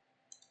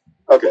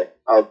 Okay.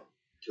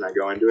 Can I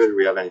go into it, or do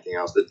we have anything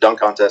else? The dunk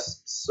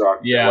contest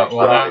sucked. Yeah,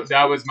 well,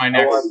 that was my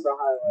next.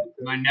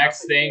 My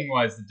next thing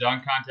was the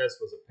dunk contest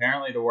was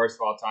apparently the worst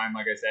of all time.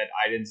 Like I said,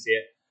 I didn't see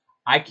it.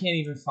 I can't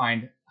even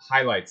find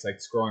highlights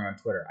scrolling on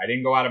Twitter. I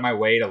didn't go out of my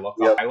way to look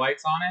up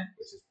highlights on it,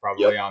 which is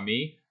probably on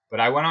me. But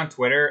I went on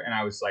Twitter and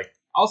I was like,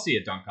 I'll see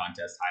a dunk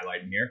contest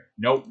highlight in here.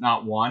 Nope,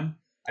 not one.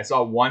 I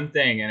saw one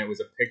thing, and it was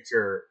a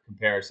picture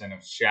comparison of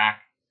Shaq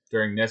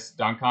during this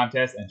dunk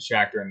contest and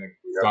Shaq during the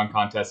dunk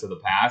contest of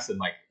the past, and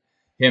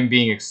him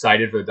being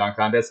excited for the dunk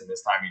contest, and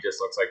this time he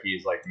just looks like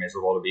he's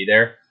miserable to be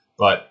there.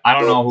 But I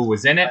don't know who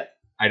was in it.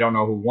 I don't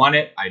know who won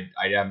it. I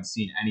haven't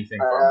seen anything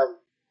from it.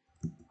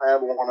 I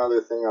have one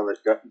other thing on the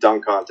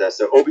dunk contest.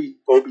 So Obi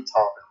Toppin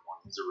won.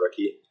 He's a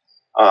rookie.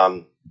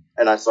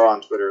 And I saw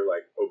on Twitter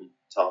Obi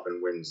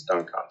Toppin wins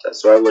dunk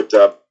contest. So I looked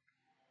up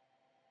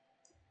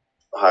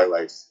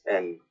highlights,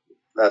 and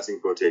that's in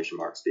quotation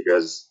marks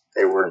because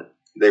they weren't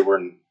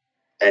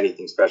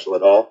anything special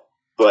at all.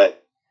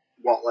 But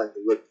while I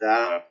looked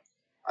that up,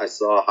 I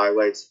saw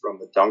highlights from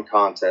the dunk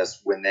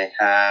contest when they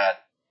had,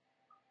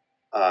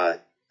 I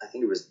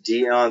think it was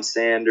Deion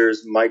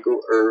Sanders,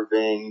 Michael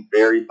Irving,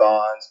 Barry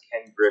Bonds,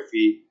 Ken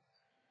Griffey,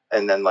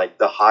 and then like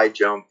the high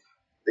jump.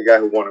 The guy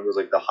who won it was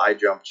like the high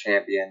jump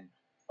champion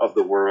of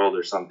the world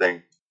or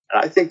something.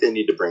 And I think they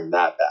need to bring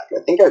that back.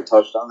 I think I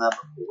touched on that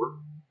before.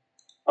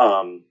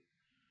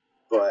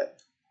 But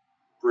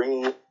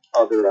bringing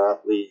other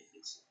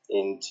athletes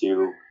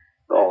into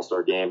the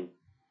All-Star game,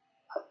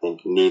 I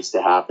think needs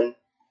to happen.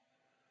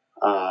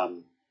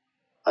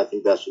 I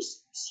think that's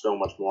just so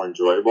much more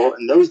enjoyable.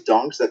 And those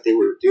dunks that they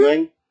were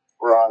doing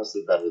were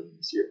honestly better than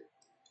this year.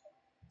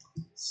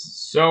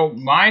 So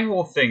my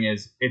whole thing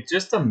is, it's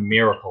just a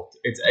miracle.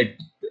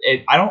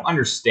 I don't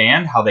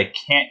understand how they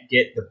can't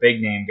get the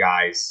big name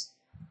guys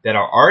that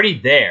are already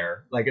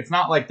there. Like, it's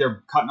not like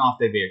they're cutting off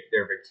their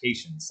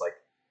vacations. Like,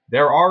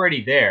 they're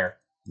already there.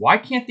 Why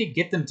can't they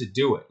get them to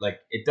do it? Like,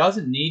 it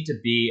doesn't need to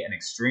be an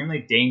extremely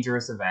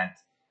dangerous event.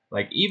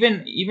 Like,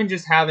 even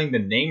just having the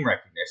name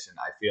recognition,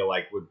 I feel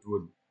like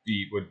would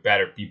be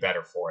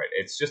better for it.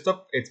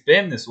 It's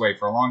been this way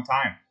for a long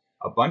time.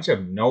 A bunch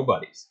of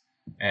nobodies.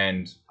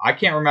 And I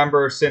can't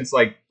remember since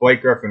like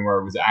Blake Griffin where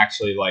it was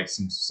actually like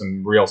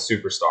some real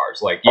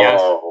superstars. Like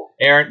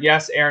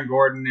Aaron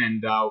Gordon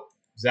and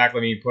Zach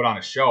LaVine put on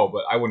a show,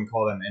 but I wouldn't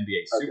call them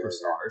NBA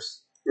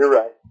superstars. You're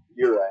right.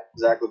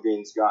 Zach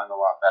LaVine's gotten a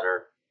lot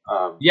better.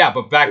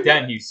 But back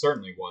then he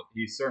certainly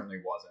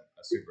wasn't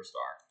a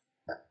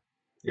superstar.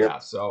 Yeah,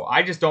 so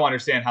I just don't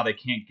understand how they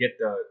can't get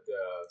the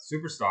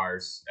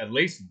superstars, at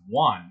least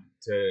one,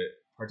 to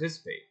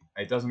participate.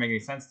 It doesn't make any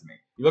sense to me.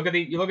 You look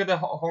at the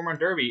home run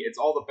derby. It's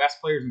all the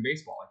best players in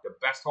baseball. Like the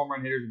best home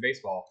run hitters in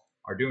baseball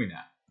are doing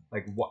that.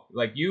 Like what?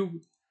 Like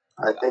you.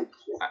 I think.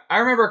 I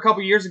remember a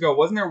couple years ago.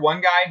 Wasn't there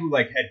one guy who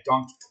like had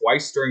dunked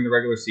twice during the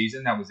regular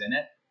season that was in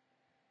it?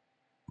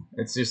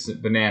 It's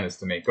just bananas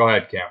to me. Go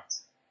ahead, Cam.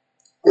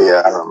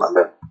 Yeah, I don't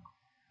remember.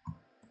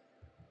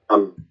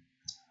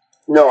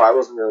 No, I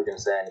wasn't really going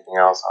to say anything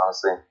else,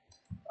 honestly.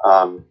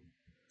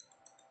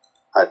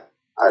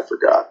 I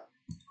forgot.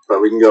 But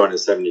we can go into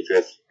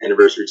 75th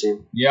anniversary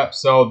team. Yep.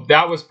 So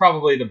that was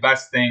probably the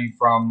best thing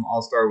from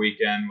All-Star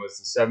Weekend was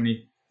the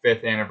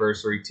 75th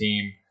anniversary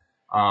team.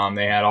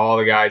 They had all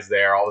the guys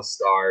there, all the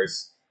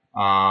stars.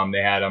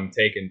 They had them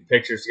taking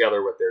pictures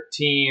together with their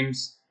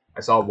teams.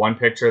 I saw one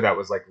picture that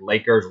was like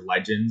Lakers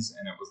legends,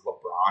 and it was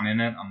LeBron in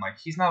it. I'm like,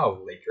 he's not a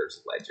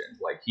Lakers legend.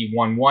 Like he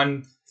won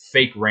one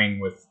fake ring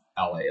with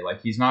LA.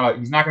 Like he's not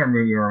going to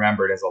be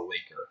remembered as a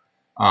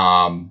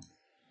Laker.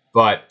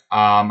 But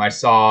I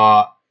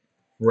saw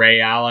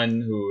Ray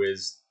Allen, who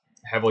is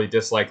heavily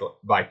disliked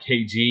by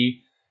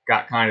KG,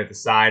 got kind of the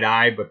side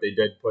eye, but they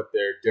did put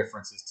their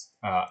differences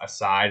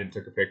aside and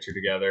took a picture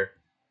together.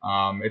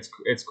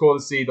 It's cool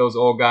to see those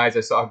old guys.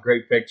 I saw a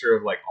great picture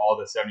of like all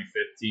the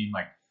 75th team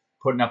like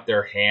putting up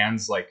their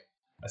hands like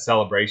a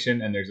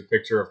celebration, and there's a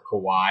picture of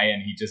Kawhi,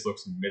 and he just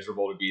looks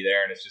miserable to be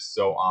there, and it's just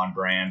so on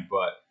brand.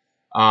 But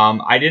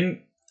I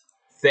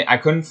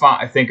couldn't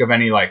think of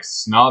any like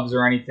snubs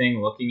or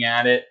anything looking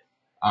at it.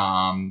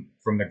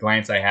 From the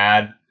glance I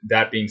had.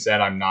 That being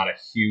said, I'm not a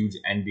huge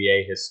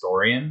NBA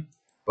historian,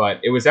 but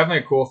it was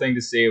definitely a cool thing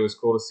to see. It was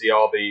cool to see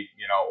all the,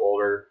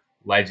 older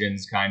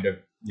legends kind of,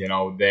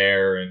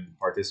 there and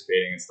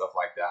participating and stuff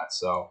like that.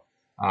 So,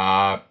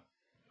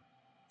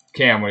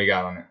 Cam, what do you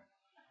got on it?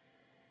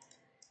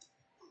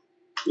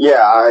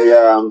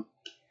 Yeah,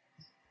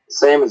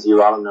 same as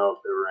you. I don't know if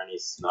there were any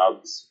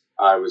snubs.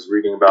 I was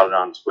reading about it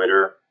on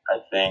Twitter. I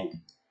think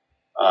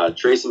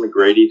Tracy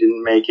McGrady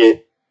didn't make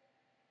it.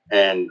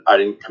 And I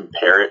didn't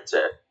compare it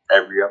to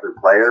every other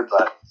player,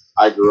 but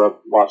I grew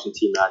up watching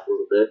T-Mac a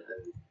little bit,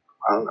 and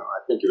I don't know,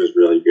 I think it was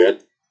really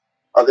good.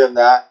 Other than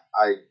that,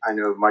 I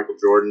know Michael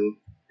Jordan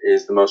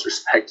is the most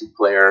respected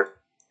player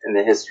in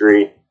the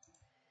history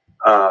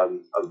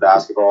of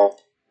basketball.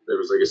 There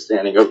was like a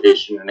standing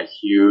ovation and a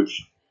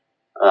huge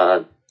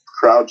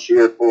crowd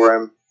cheer for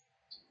him,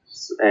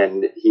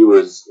 and he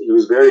was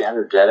very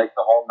energetic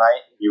the whole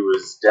night. He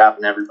was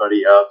dapping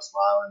everybody up,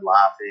 smiling,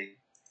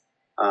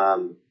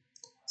 laughing.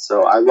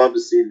 So I love to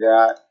see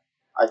that.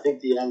 I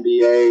think the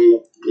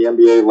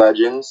NBA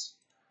legends,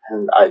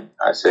 and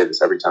I say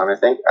this every time I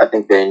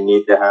think they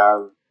need to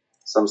have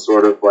some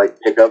sort of like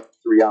pickup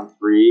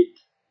 3-on-3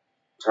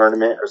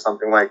 tournament or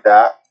something like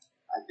that.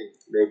 I think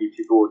maybe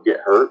people would get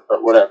hurt,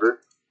 but whatever.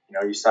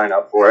 You sign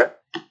up for it.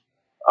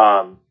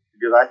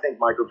 Because I think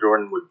Michael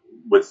Jordan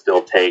would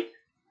still take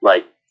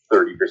like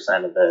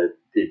 30% of the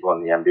people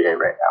in the NBA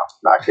right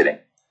now. Not kidding.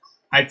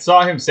 I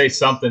saw him say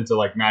something to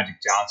like Magic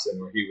Johnson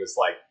where he was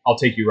like, "I'll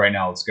take you right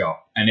now, let's go,"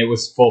 and it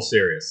was full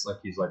serious.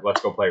 Like he's like,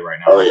 "Let's go play right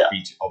now.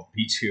 I'll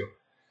beat you."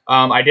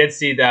 I did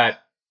see that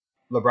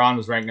LeBron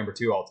was ranked number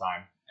 2 all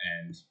time,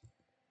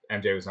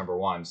 and MJ was number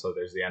 1. So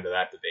there's the end of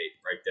that debate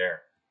right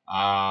there.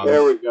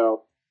 There we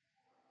go.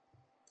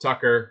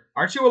 Tucker.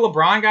 Aren't you a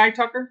LeBron guy,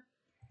 Tucker?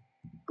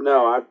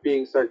 No, I'm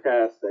being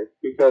sarcastic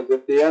because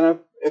if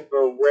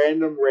a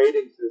random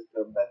rating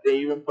system that they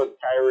even put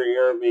Kyrie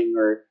Irving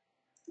or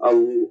a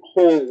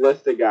whole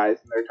list of guys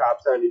in their top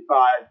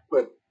 75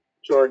 put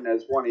Jordan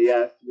as one, he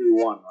has to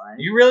be one, right?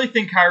 You really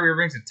think Kyrie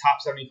Irving's a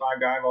top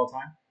 75 guy of all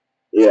time?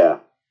 Yeah,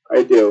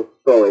 I do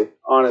fully,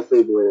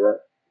 honestly believe it.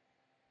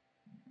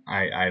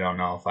 I don't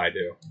know if I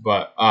do,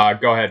 but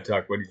go ahead,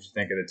 Tuck. What did you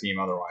think of the team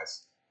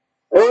otherwise?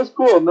 It was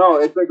cool. No,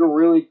 it's like a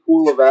really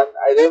cool event.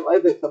 I didn't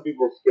like that some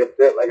people skipped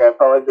it. Like I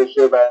felt like there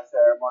should have been a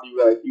ceremony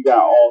where like you got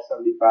all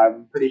 75.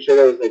 I'm pretty sure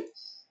there was like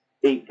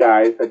 8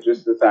 guys that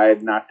just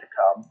decided not to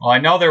come. Well, I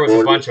know there was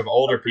a bunch of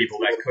older people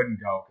that couldn't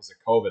go because of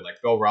COVID.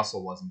 Like Bill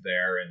Russell wasn't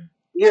there, and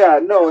yeah,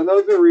 no, and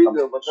those are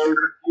reasonable. But there was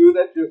a few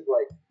that just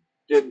like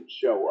didn't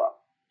show up.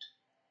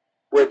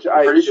 Which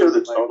I'm pretty sure the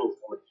like, total was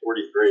like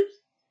 43.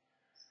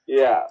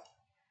 Yeah.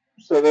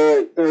 So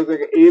there was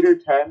like 8 or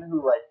 10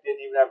 who like didn't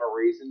even have a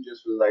reason,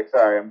 just was like,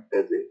 sorry, I'm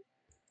busy.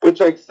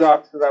 Which like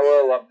sucks because I would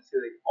have loved to see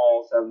like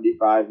all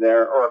 75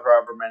 there or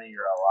however many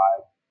are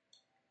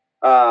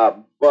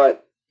alive.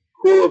 But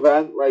cool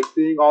event, like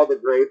seeing all the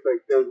greats.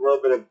 Like there was a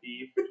little bit of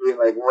beef between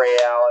like Ray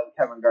Allen and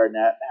Kevin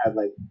Garnett had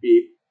like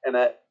beef in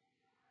it.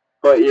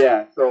 But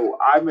yeah, so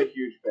I'm a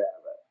huge fan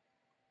of it.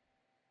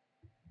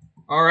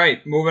 All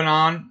right, moving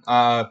on.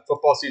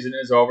 Football season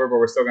is over, but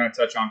we're still going to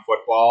touch on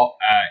football.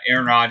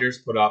 Aaron Rodgers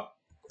put up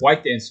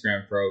quite the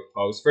Instagram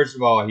post. First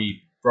of all,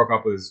 he broke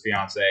up with his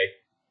fiance,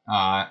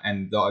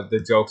 and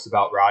the jokes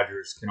about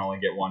Rodgers can only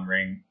get one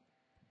ring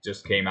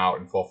just came out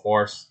in full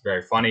force.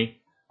 Very funny.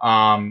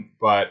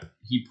 But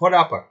he put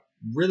up a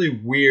really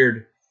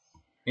weird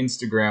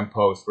Instagram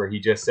post where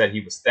he just said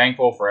he was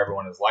thankful for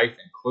everyone in his life,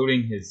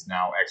 including his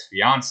now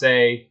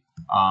ex-fiance,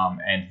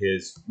 and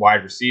his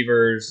wide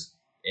receivers,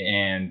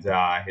 and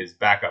his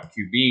backup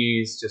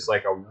QBs, just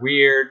like a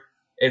weird,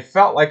 it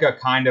felt like a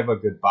kind of a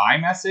goodbye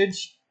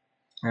message.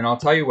 And I'll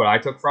tell you what I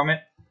took from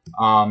it,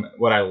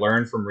 what I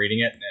learned from reading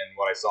it and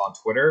what I saw on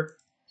Twitter.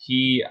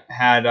 He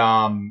had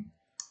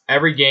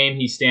every game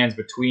he stands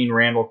between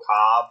Randall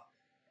Cobb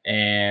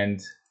and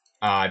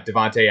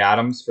Devontae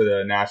Adams for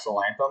the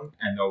national anthem,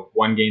 and the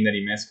one game that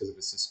he missed because of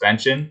his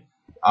suspension,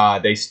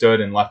 they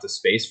stood and left a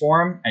space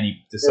for him, and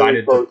he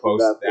decided to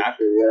post that.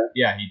 Picture,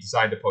 yeah, he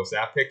decided to post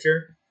that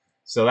picture.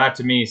 So that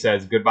to me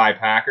says goodbye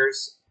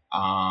Packers.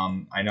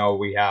 I know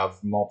we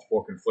have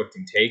multiple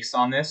conflicting takes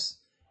on this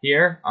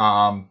here,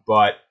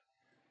 but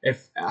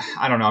if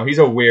I don't know, he's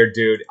a weird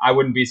dude. I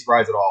wouldn't be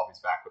surprised at all if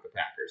he's back with the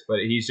Packers, but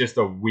he's just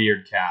a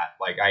weird cat.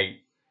 Like I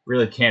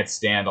really can't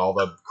stand all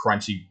the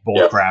crunchy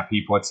bullcrap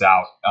he puts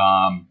out.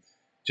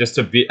 Just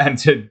to be and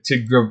to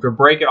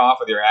break it off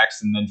with your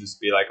ex and then just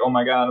be like, oh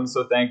my god, I'm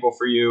so thankful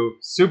for you.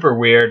 Super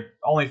weird.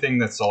 Only thing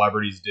that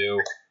celebrities do.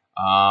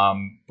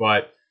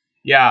 But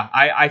yeah,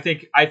 I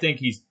think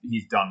he's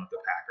done with the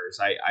Packers.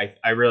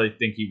 I really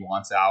think he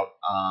wants out.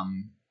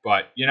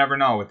 But you never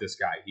know with this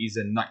guy. He's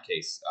a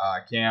nutcase.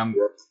 Cam,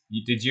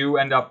 you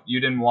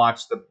didn't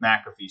watch the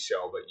McAfee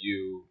show, but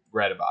you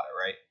read about it,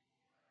 right?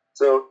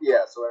 So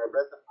I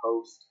read the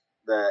post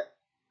that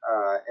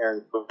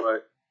Aaron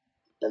put,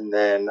 and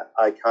then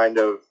I kind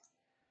of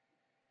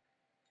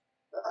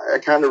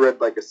read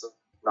like a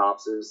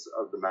synopsis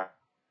of the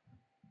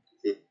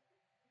McAfee.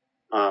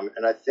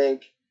 And I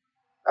think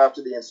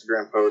after the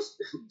Instagram post,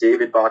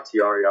 David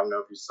Bakhtiari, I don't know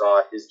if you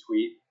saw his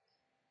tweet,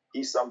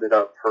 he summed it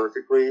up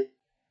perfectly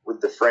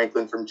with the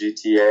Franklin from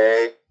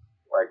GTA,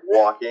 like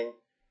walking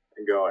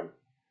and going,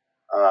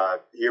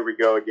 here we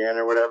go again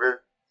or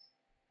whatever.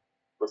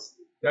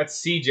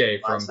 That's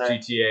CJ from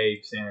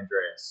GTA San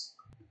Andreas.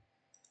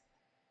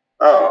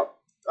 Oh,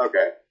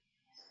 okay.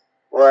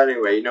 Well,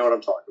 anyway, you know what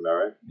I'm talking about,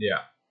 right? Yeah.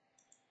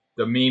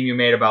 The meme you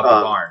made about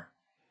the barn.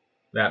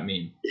 That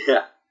meme.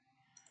 Yeah.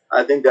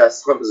 I think that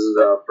sums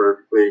it up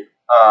perfectly.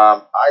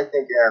 I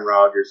think Aaron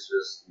Rodgers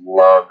just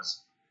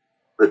loves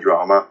the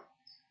drama.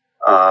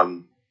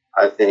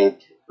 I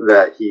think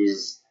that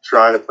he's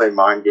trying to play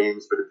mind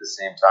games, but at the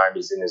same time,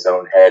 he's in his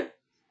own head,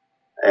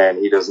 and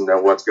he doesn't know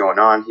what's going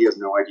on. He has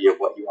no idea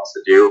what he wants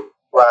to do.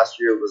 Last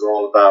year, it was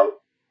all about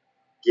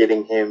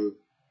getting him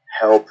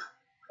help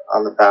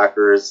on the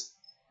Packers,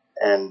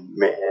 and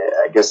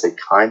I guess they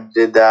kind of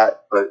did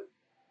that, but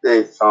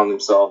they found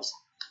themselves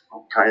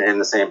kind of in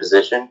the same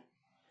position.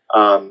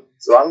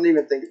 So I don't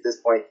even think at this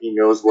point he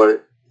knows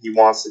what he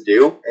wants to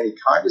do, and he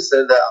kind of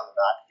said that on the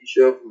McAfee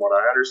show, from what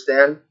I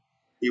understand.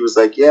 He was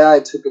like, yeah, I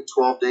took a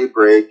 12-day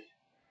break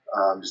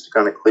just to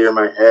kind of clear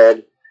my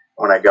head.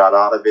 When I got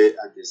out of it,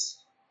 I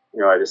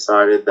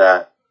decided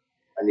that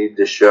I needed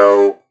to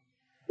show,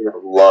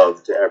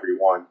 love to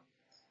everyone.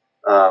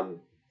 And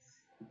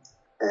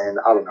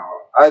I don't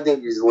know. I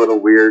think he's a little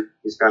weird.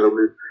 He's kind of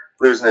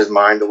losing his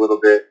mind a little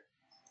bit.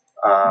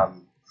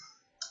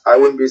 I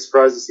wouldn't be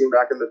surprised to see him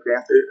back in the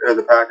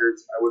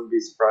Packers. I wouldn't be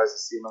surprised to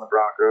see him on the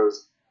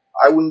Broncos.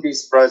 I wouldn't be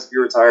surprised if he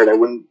retired. I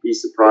wouldn't be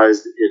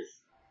surprised if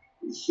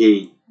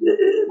he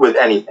with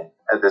anything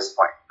at this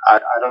point. I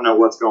don't know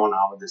what's going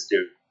on with this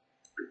dude.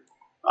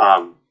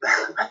 I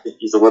think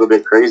he's a little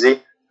bit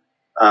crazy.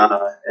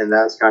 And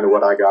that's kind of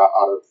what I got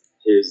out of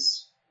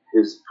his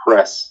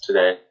press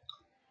today.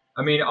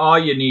 I mean, all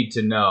you need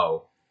to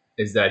know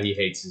is that he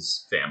hates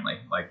his family.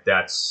 Like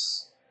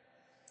that's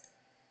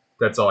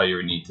all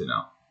you need to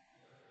know.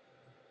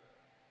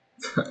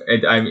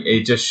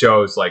 It just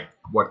shows like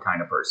what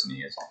kind of person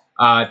he is.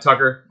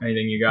 Tucker,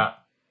 anything you got?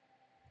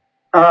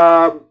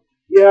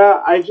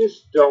 Yeah, I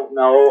just don't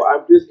know.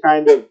 I'm just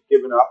kind of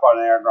giving up on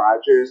Aaron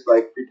Rodgers,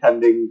 like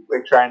pretending,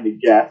 like trying to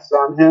guess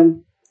on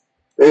him.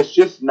 There's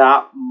just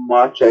not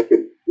much I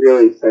could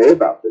really say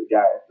about the guy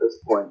at this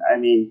point. I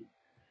mean,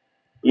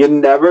 you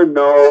never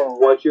know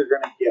what you're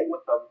going to get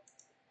with him.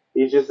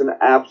 He's just an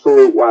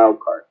absolute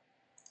wild card.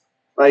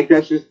 Like,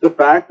 that's just the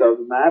fact of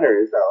the matter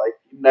is that, like,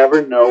 you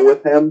never know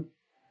with him.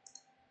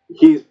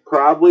 He's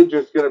probably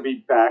just going to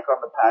be back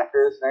on the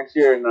Packers next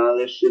year, and none of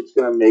this shit's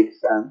going to make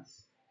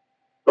sense.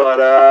 But,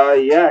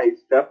 yeah,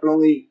 he's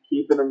definitely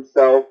keeping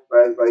himself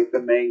as, like,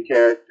 the main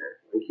character.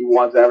 Like, he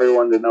wants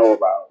everyone to know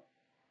about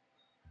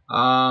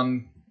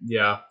him.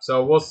 Yeah,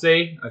 so we'll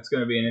see. It's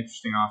going to be an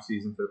interesting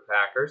offseason for the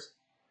Packers.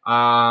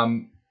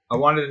 I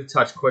wanted to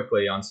touch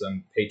quickly on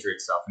some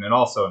Patriot stuff, and it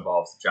also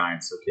involves the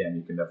Giants, so Cam,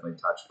 you can definitely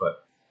touch.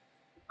 But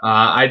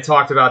I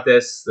talked about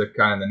this, the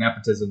kind of the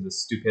nepotism, the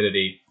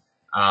stupidity.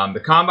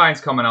 The combine's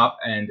coming up,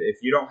 and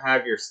if you don't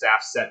have your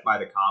staff set by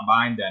the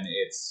combine, then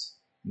it's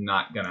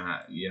not gonna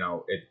have,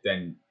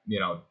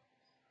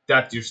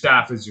 that your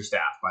staff is your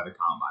staff by the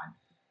combine.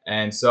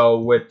 And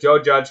so with Joe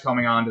Judge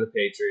coming on to the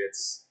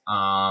Patriots,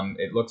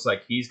 it looks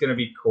like he's going to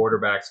be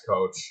quarterback's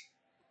coach.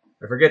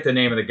 I forget the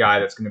name of the guy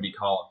that's going to be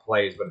calling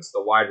plays, but it's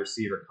the wide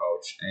receiver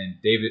coach. And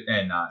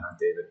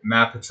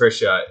Matt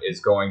Patricia is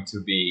going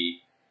to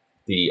be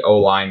the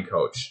O-line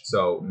coach.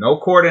 So no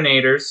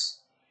coordinators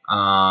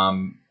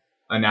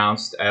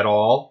announced at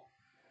all.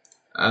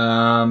 Wait,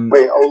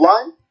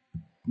 O-line?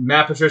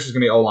 Matt Patricia is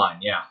going to be O-line,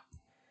 yeah.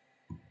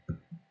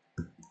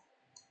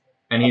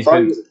 And he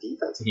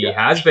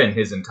has been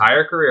his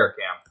entire career,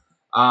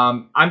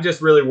 Cam. I'm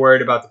just really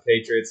worried about the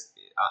Patriots.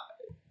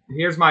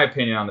 Here's my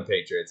opinion on the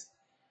Patriots.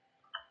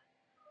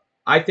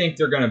 I think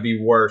they're going to be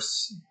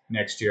worse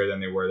next year than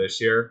they were this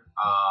year.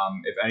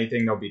 If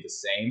anything, they'll be the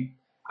same.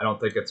 I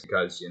don't think it's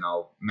because,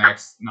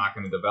 Mac's not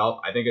going to develop.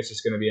 I think it's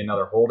just going to be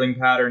another holding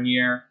pattern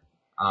year.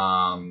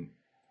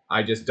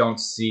 I just don't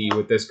see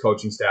with this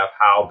coaching staff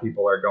how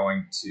they're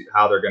going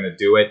to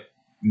do it.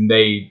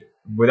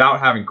 Without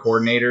having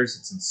coordinators,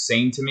 it's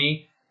insane to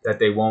me that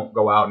they won't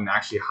go out and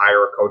actually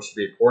hire a coach to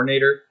be a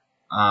coordinator.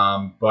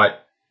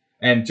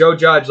 And Joe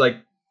Judge, like,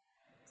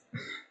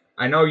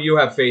 I know you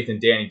have faith in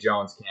Danny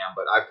Jones, Cam,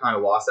 but I've kind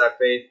of lost that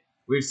faith.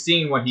 We've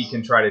seen what he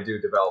can try to do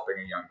developing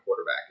a young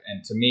quarterback,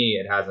 and to me,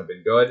 it hasn't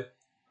been good.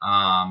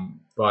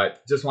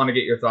 But just want to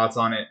get your thoughts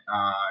on it.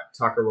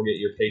 Tucker will get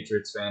your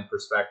Patriots fan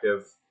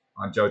perspective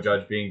on Joe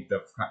Judge being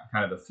the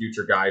kind of the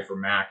future guy for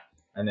Mac,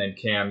 and then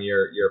Cam,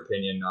 your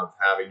opinion of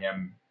having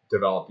him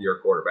develop your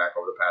quarterback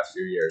over the past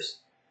few years.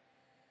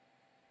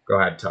 Go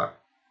ahead, Tuck.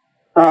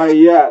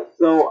 Yeah,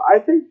 so I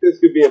think this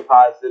could be a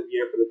positive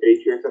year for the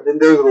Patriots. I think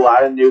there's a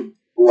lot of new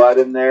blood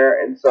in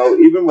there, and so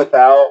even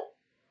without,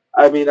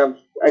 I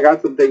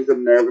got some things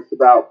I'm nervous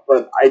about,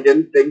 but I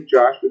didn't think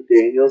Josh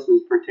McDaniels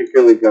was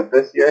particularly good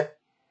this year.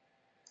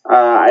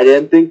 I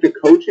didn't think the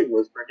coaching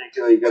was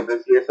particularly good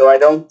this year, so I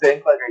don't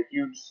think like a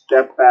huge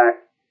step back.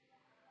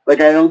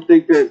 Like, I don't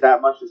think there's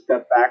that much to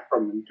step back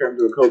from in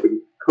terms of a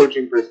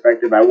coaching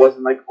perspective. I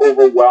wasn't like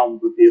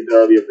overwhelmed with the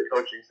ability of the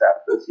coaching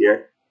staff this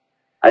year.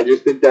 I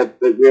just think that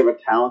we have a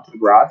talented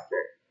roster.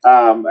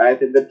 I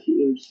think the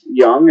team's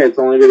young. It's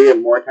only going to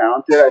get more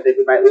talented. I think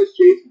we might lose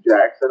J.C.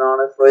 Jackson,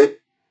 honestly.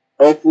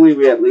 Hopefully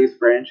we at least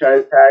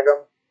franchise tag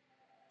him,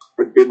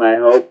 would be my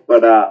hope.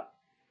 But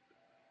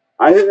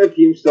I think the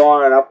team's still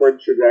on an upward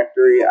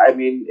trajectory. I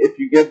mean, if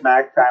you give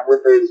Mac time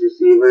with his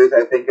receivers,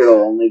 I think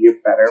it'll only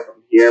get better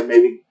from here.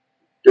 Maybe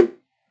to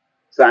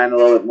sign a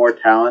little bit more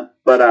talent.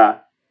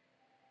 But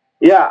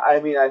yeah, I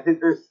mean, I think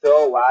there's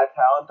still a lot of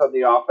talent on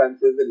the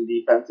offensive and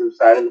defensive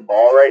side of the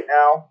ball right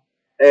now,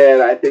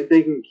 and I think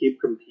they can keep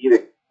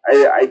competing.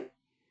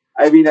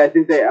 I mean, I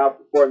think they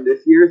outperformed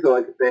this year, so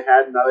like if they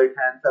had another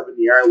 10-7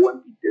 year, I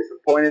wouldn't be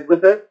disappointed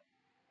with it.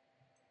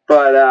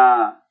 But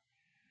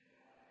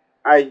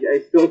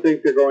I still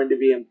think they're going to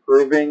be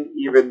improving,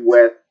 even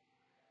with,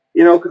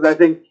 because I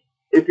think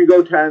if you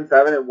go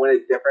 10-7 and win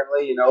it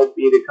differently,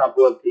 beat a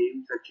couple of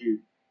teams that you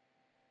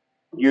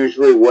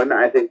usually wouldn't.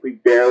 I think we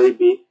barely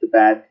beat the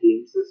bad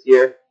teams this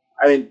year.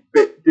 I mean,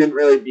 didn't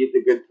really beat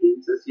the good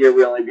teams this year.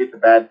 We only beat the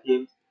bad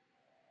teams.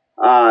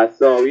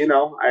 So,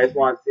 I just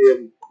want to see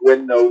them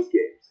win those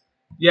games.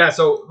 Yeah,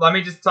 so let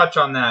me just touch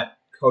on that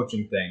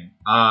coaching thing.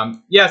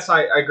 Yes,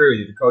 I agree with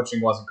you. The coaching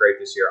wasn't great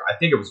this year. I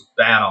think it was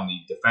bad on the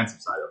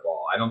defensive side of the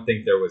ball. I don't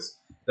think there was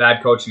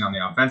bad coaching on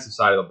the offensive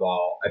side of the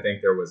ball. I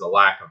think there was a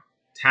lack of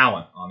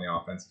talent on the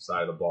offensive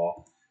side of the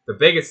ball. The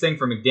biggest thing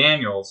for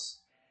McDaniels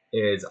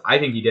is I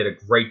think he did a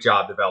great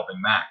job developing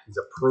Mac. He's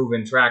a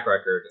proven track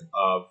record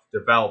of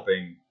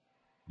developing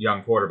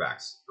young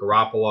quarterbacks.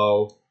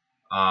 Garoppolo,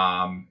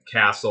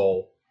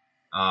 Castle,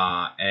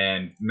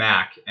 and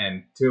Mack,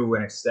 and to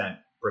an extent,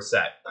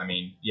 Brissett. I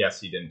mean, yes,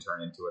 he didn't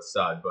turn into a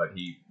stud, but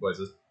he was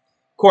a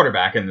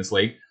quarterback in this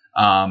league.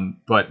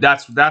 But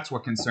that's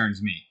what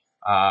concerns me.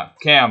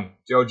 Cam,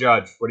 Joe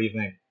Judge, what do you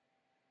think?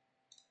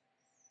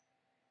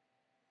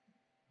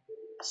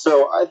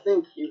 So I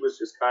think he was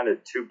just kind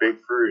of too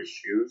big for his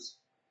shoes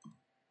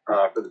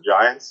for the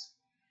Giants.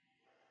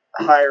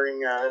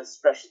 Hiring a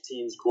special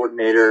teams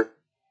coordinator,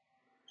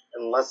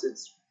 unless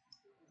it's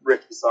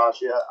Rick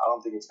Bisaccia, I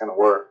don't think it's going to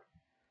work.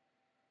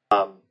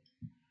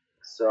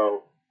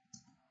 So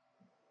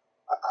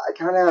I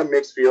kind of have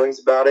mixed feelings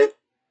about it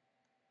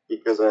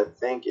because I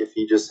think if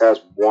he just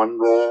has one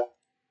role,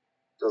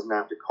 doesn't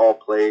have to call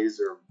plays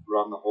or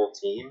run the whole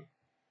team,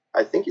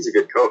 I think he's a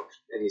good coach,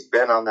 and he's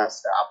been on that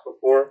staff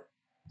before,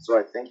 so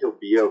I think he'll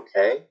be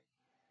okay.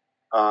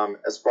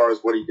 As far as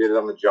what he did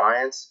on the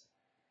Giants,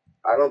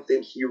 I don't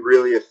think he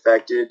really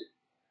affected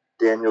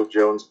Daniel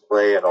Jones'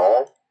 play at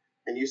all.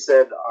 And you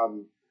said,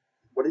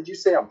 what did you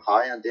say? I'm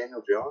high on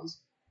Daniel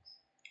Jones?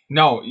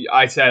 No,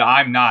 I said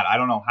I'm not. I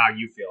don't know how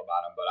you feel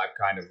about him, but I've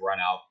kind of run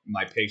out.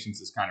 My patience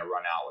has kind of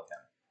run out with him.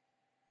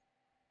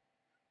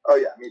 Oh,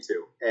 yeah, me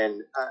too.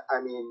 And,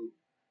 I mean,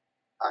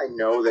 I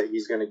know that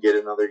he's going to get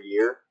another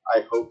year.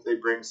 I hope they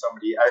bring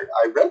somebody.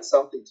 I read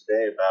something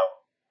today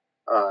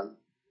about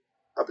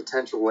a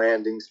potential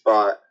landing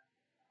spot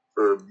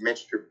for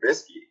Mitch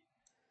Trubisky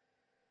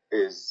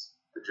is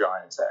the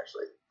Giants,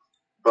 actually.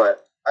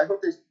 But I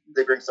hope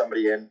they bring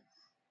somebody in,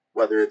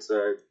 whether it's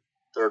a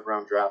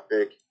third-round draft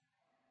pick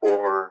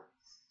or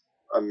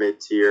a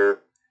mid-tier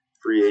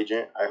free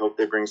agent. I hope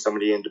they bring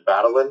somebody in to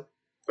battle him.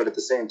 But at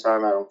the same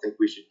time, I don't think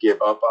we should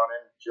give up on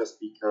him just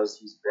because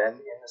he's been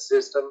in the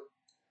system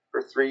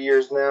for 3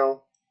 years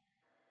now.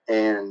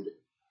 And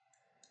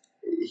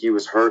he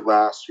was hurt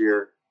last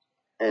year.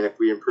 And if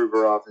we improve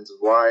our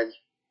offensive line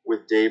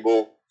with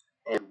Dable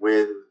and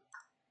with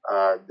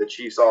the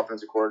Chiefs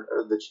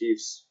the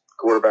Chiefs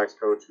quarterbacks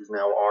coach, who's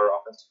now our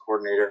offensive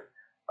coordinator,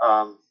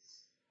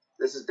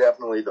 this is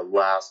definitely the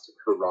last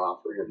hurrah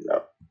for him,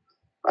 though.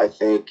 I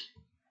think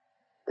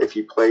if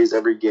he plays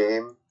every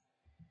game,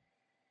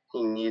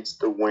 he needs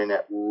to win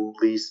at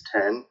least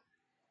 10,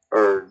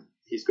 or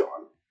he's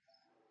gone.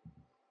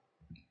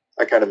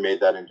 I kind of made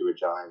that into a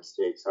Giants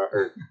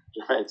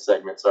Giants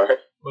segment. Sorry.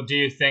 Well, do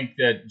you think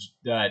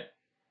that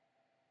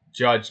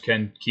Judge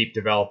can keep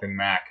developing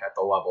Mack at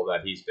the level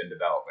that he's been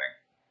developing?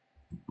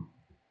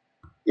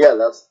 Yeah,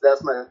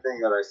 that's my thing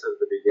that I said at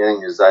the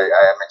beginning is I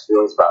have mixed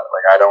feelings about it.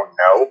 Like, I don't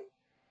know.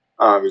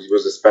 He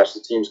was a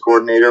special teams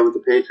coordinator with the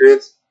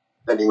Patriots,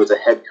 then he was a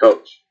head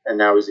coach, and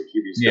now he's a QB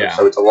coach. Yeah.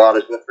 So it's a lot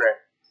of different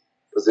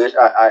positions.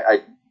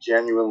 I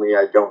genuinely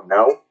don't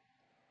know.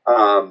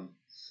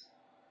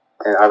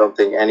 And I don't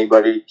think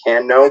anybody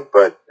can know,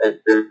 but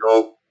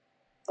Bill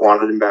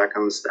wanted him back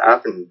on the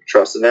staff and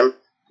trusted him.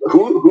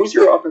 Who's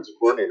your offensive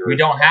coordinator? We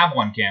don't have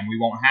one, Cam. We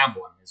won't have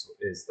one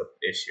is the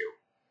issue.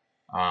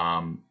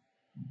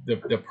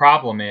 The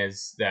problem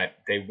is that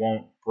they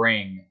won't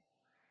bring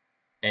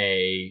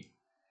a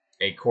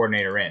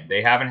coordinator in.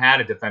 They haven't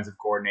had a defensive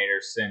coordinator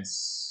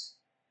since.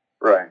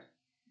 Right.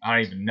 I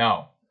don't even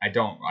know. I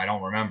don't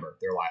remember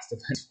their last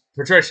defense.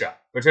 Patricia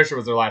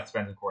was their last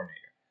defensive coordinator.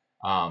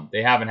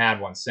 They haven't had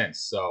one since,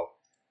 so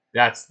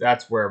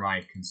that's where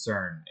my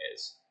concern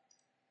is.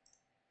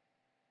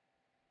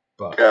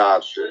 But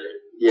gotcha.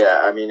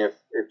 Yeah, I mean, if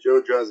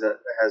Joe Judge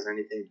has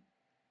anything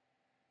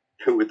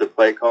to do with the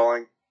play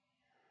calling,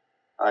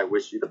 I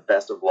wish you the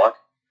best of luck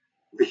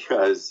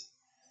because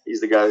he's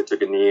the guy that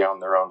took a knee on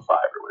their own 5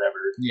 or whatever.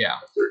 Yeah. In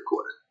the third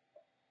quarter.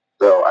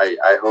 So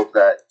I hope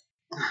that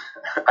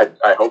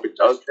I hope it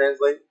does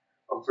translate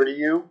over to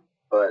you.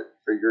 But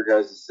for your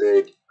guys'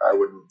 sake, I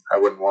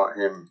wouldn't want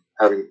him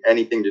having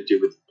anything to do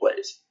with the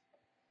plays.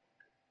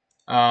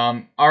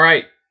 All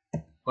right.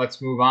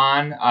 Let's move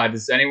on.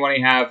 Does anybody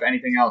have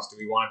anything else? Do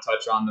we want to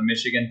touch on the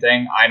Michigan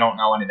thing? I don't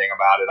know anything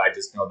about it. I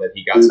just know that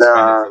he got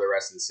suspended for the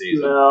rest of the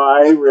season. No,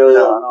 I really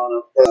don't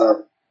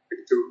know.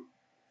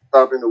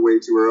 Stopping way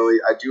too early.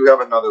 I do have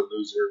another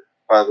loser,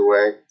 by the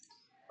way.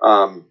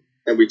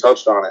 And we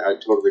touched on it. I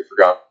totally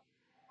forgot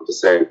what to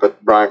say.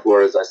 But Brian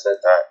Flores, I said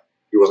that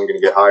he wasn't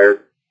going to get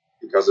hired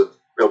because of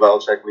Bill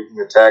Belichick leaking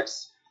the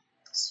text.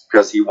 It's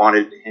because he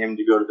wanted him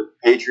to go to the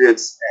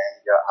Patriots,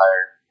 and he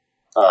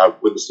got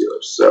hired with the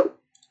Steelers. So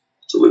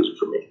it's a loser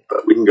for me.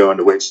 But we can go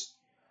into waste.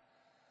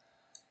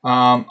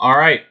 All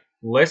right.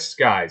 List,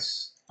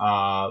 guys.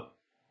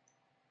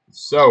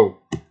 So.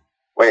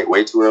 Wait,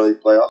 way too early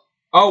playoff?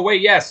 Oh,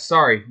 wait, yes.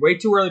 Sorry. Way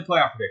too early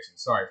playoff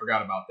predictions. Sorry,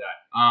 forgot about that.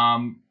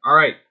 All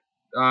right.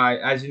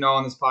 As you know,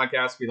 on this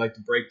podcast, we like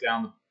to break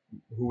down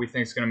who we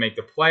think is going to make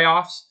the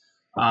playoffs.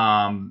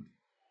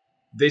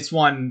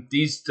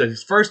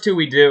 The first two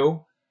we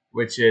do,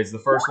 which is the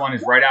first one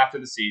is right after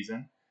the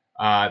season.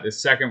 The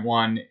second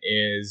one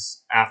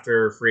is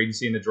after free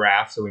agency and the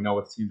draft, so we know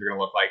what the teams are going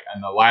to look like.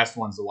 And the last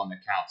one's the one that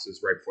counts, is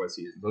right before the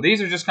season. So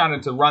these are just kind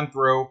of to run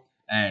through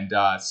and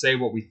say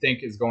what we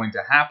think is going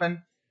to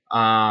happen.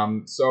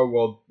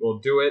 So we'll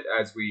do it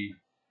as we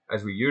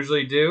as we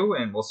usually do,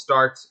 and we'll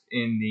start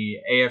in the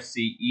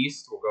AFC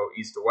East. We'll go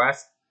east to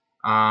west.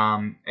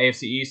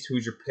 AFC East,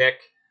 who's your pick?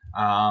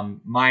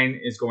 Mine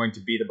is going to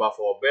be the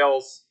Buffalo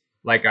Bills.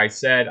 Like I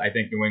said, I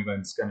think New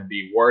England's going to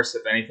be worse,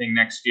 if anything,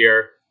 next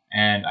year.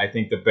 And I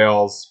think the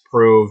Bills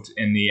proved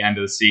in the end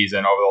of the season,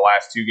 over the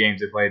last 2 games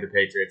they played the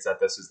Patriots, that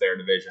this is their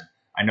division.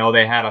 I know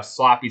they had a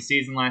sloppy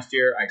season last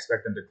year. I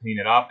expect them to clean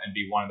it up and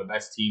be one of the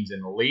best teams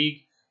in the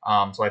league.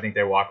 So I think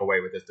they walk away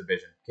with this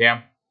division.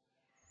 Cam?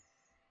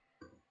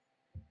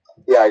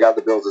 Yeah, I got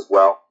the Bills as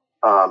well.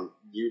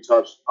 You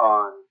touched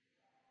on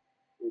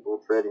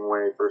people trading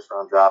away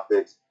first-round draft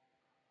picks.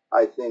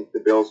 I think the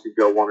Bills could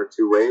go one or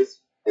two ways.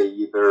 They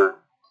either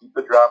keep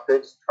the draft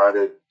picks, try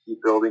to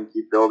keep building,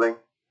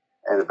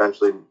 and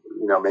eventually,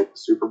 make the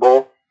Super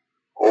Bowl,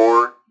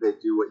 or they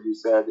do what you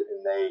said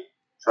and they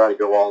try to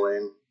go all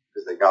in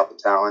because they got the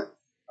talent.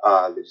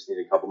 They just need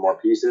a couple more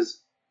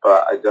pieces,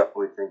 but I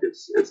definitely think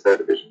it's their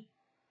division.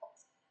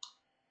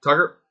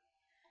 Tucker?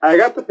 I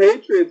got the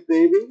Patriots,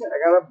 baby.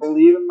 I gotta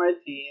believe in my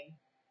team.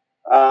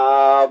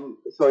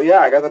 So yeah,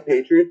 I got the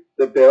Patriots.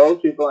 The Bills,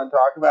 people didn't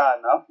talk about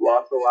enough,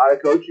 lost a lot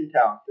of coaching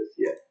talent this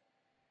year.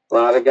 A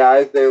lot of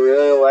guys they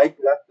really liked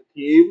left the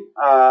team.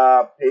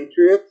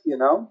 Patriots,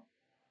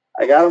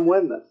 I got them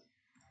win this.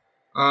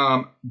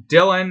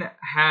 Dylan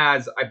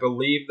has, I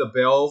believe, the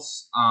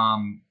Bills.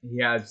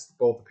 He has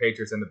both the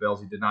Patriots and the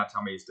Bills. He did not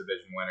tell me his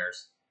division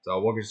winners,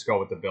 so we'll just go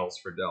with the Bills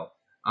for Dill.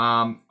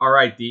 All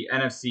right, the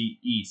NFC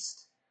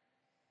East.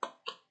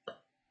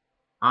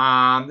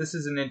 This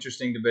is an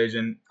interesting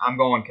division. I'm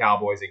going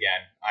Cowboys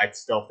again. I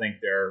still think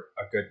they're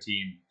a good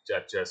team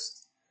that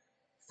just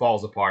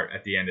falls apart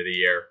at the end of the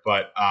year.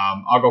 But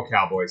I'll go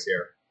Cowboys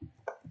here.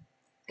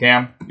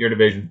 Cam, your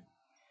division.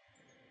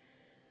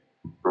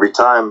 Every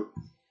time,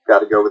 got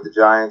to go with the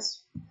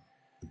Giants.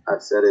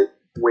 I've said it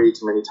way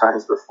too many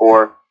times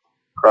before.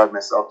 Cried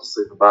myself to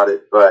sleep about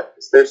it, but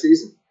it's their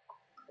season,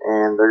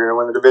 and they're going to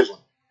win the division.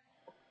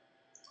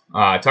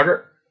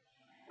 Tucker?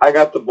 I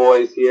got the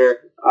boys here.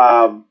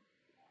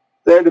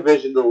 Their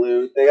division to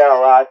lose. They got a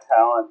lot of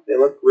talent. They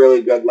looked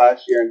really good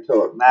last year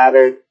until it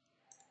mattered.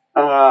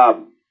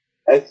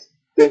 I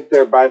think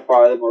they're by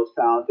far the most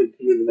talented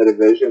team in the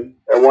division.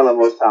 They're one of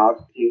the most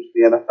talented teams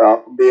in the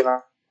NFL, from being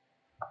honest.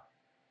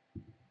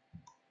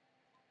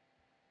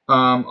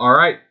 All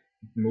right.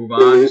 Move on.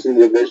 They're losing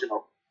the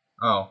divisional.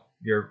 Oh,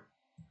 you're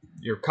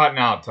cutting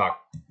out,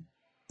 Tuck.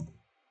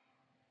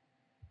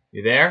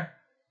 You there?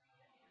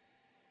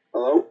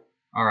 Hello?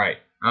 All right.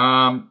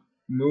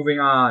 Moving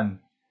on.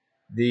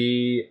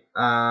 The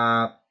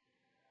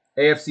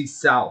AFC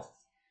South.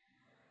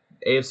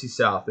 AFC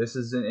South. This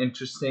is an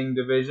interesting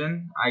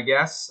division, I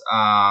guess.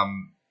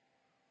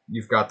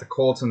 You've got the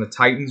Colts and the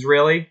Titans,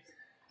 really.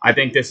 I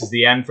think this is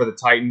the end for the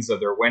Titans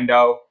of their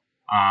window.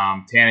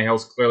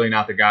 Tannehill's clearly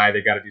not the guy.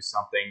 They got to do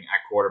something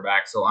at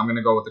quarterback. So I'm going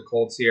to go with the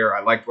Colts here.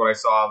 I liked what I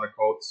saw of the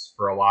Colts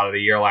for a lot of the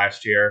year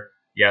last year.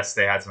 Yes,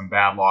 they had some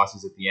bad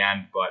losses at the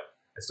end, but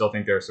I still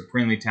think they're a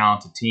supremely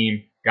talented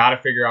team. Got to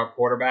figure out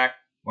quarterback.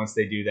 Once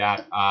they do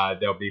that,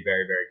 they'll be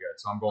very, very good.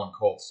 So I'm going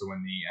Colts to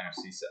win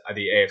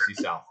the AFC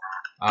South.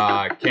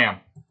 Cam.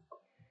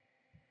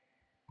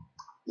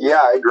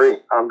 Yeah, I agree.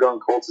 I'm going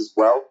Colts as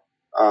well.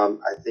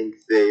 I think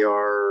they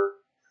are,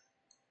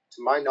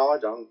 to my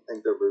knowledge, I don't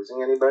think they're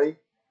losing anybody.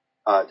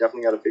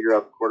 Definitely got to figure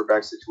out the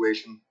quarterback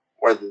situation,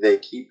 whether they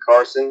keep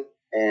Carson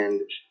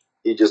and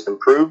he just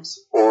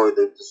improves, or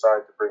they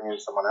decide to bring in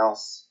someone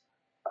else.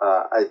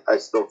 I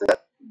still think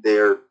that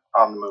they're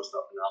on the most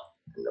up and up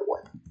in the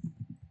win.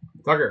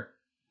 Tucker.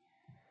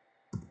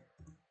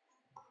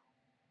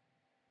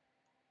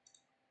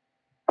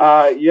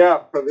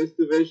 Yeah, for this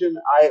division,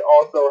 I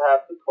also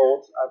have the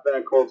Colts. I've been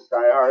a Colts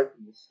diehard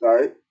from the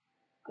start.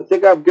 I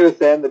think I'm going to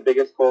say I'm the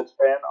biggest Colts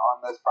fan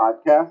on this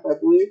podcast, I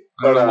believe.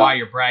 I don't know why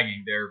you're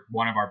bragging. They're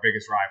one of our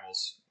biggest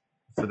rivals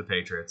for the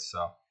Patriots.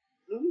 So,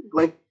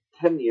 like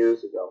 10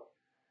 years ago.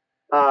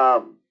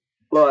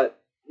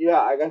 But,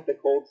 yeah, I got the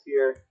Colts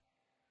here.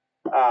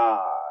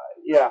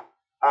 Yeah,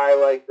 I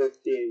like this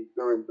team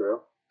through and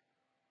through.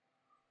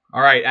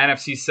 All right,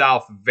 NFC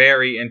South,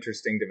 very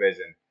interesting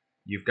division.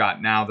 You've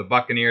got now the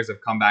Buccaneers have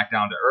come back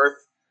down to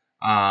earth.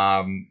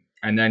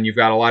 And then you've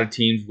got a lot of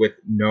teams with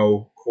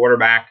no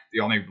quarterback. The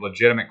only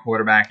legitimate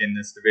quarterback in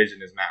this division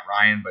is Matt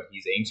Ryan, but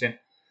he's ancient.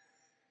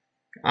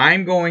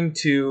 I'm going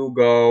to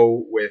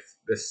go with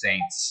the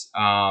Saints.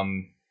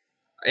 Am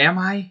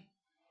I?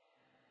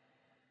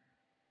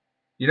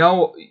 You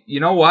know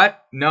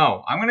what?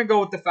 No, I'm going to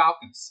go with the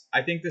Falcons.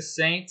 I think the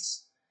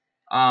Saints.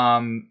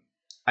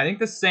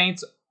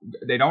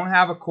 They don't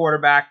have a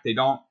quarterback. They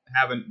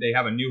have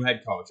a new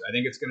head coach. I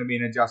think it's going to be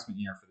an adjustment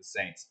year for the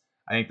Saints.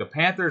 I think the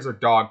Panthers are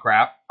dog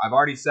crap. I've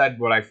already said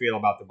what I feel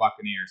about the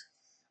Buccaneers.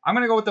 I'm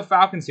going to go with the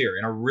Falcons here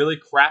in a really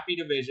crappy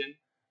division.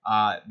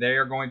 They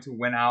are going to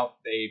win out.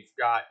 They've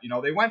got,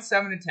 they went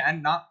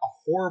 7-10, not a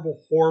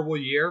horrible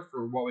year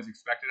for what was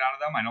expected out of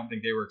them. I don't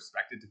think they were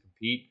expected to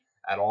compete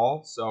at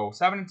all. So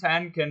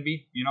 7-10 can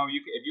be,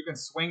 if you can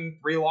swing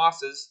 3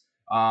 losses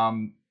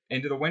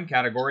into the win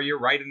category, you're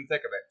right in the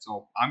thick of it.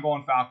 So I'm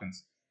going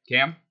Falcons.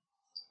 Cam?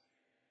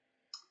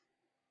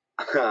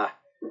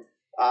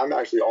 I'm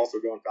actually also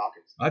going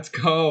Falcons. Let's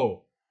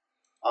go.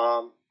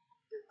 I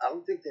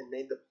don't think they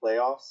made the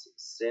playoffs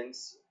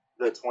since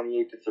the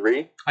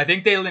 28-3. I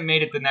think they only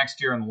made it the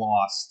next year and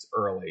lost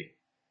early.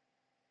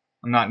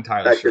 I'm not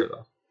entirely sure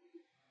though.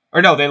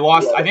 Or no, they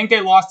lost. Yeah, I think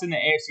they lost in the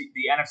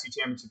NFC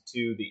Championship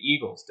to the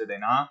Eagles. Did they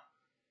not?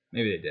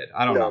 Maybe they did.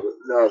 I don't know.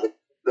 No,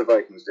 the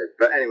Vikings did.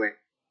 But anyway,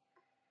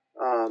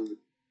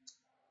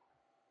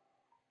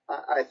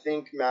 I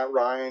think Matt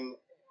Ryan,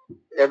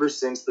 ever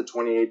since the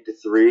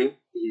 28-3,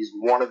 he's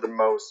one of the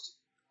most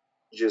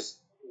just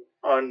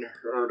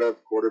unheard of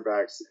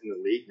quarterbacks in the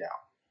league now.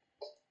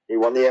 He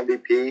won the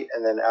MVP,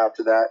 and then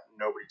after that,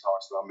 nobody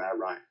talks about Matt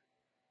Ryan.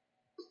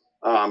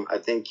 I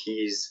think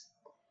he's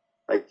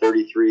like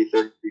 33,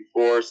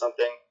 34 or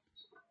something.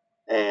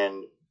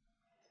 And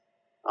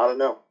I don't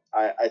know.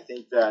 I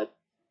think that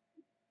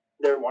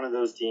they're one of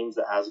those teams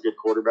that has a good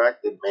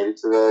quarterback. They've made it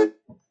to the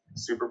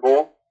Super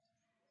Bowl,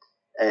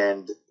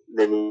 and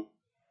they need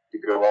to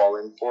go all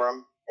in for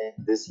him. And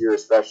this year,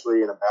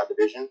 especially in a bad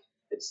division,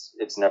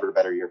 it's never a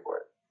better year for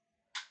it.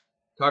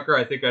 Tucker,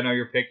 I think I know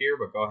your pick here,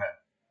 but go ahead.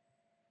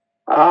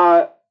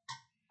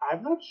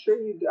 I'm not sure.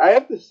 I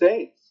have the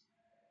Saints.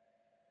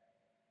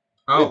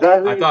 Oh, Is that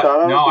who I you thought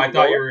thought I no, was I gonna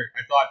thought go you were.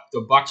 I thought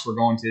the Bucks were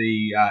going to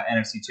the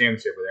NFC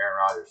Championship with Aaron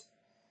Rodgers.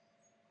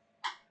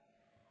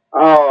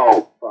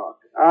 Oh, fuck.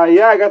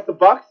 Yeah, I got the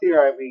Bucks here.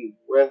 I mean,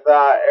 with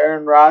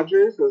Aaron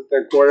Rodgers as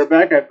their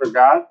quarterback. I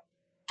forgot.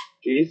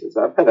 Jesus,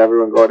 I've had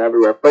everyone going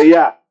everywhere. But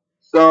yeah,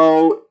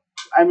 so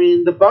I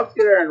mean, the Bucks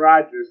get Aaron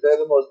Rodgers. They're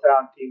the most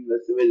talented team in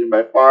this division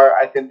by far.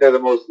 I think they're the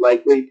most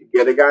likely to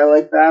get a guy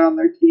like that on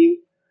their team.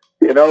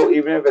 You know,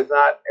 even if it's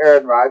not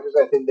Aaron Rodgers,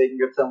 I think they can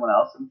get someone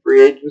else in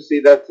free agency.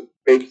 That's a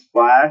big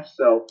splash.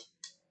 So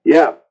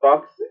yeah,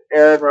 Bucks,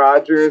 Aaron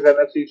Rodgers,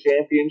 NFC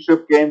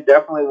Championship game,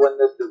 definitely win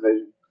this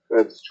division.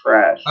 It's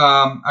trash.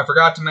 I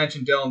forgot to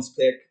mention Dylan's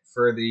pick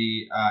for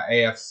the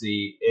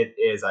AFC. It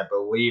is, I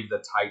believe,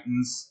 the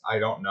Titans. I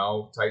don't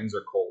know. Titans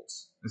or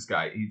Colts. This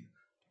guy,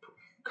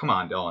 come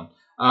on, Dylan.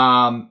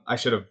 I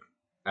should have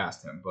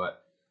asked him,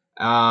 but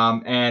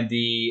and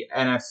the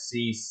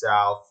NFC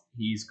South,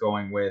 he's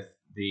going with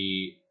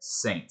the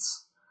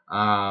Saints.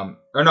 Or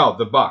no,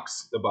 the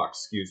Bucks. The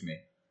Bucks. Excuse me.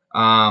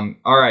 All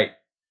right.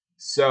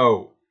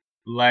 So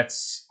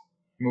let's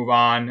move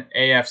on.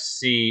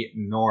 AFC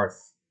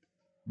North.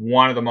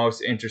 One of the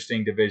most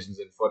interesting divisions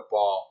in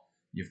football.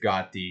 You've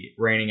got the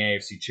reigning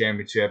AFC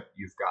Championship.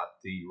 You've got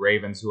the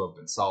Ravens, who have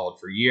been solid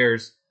for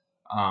years.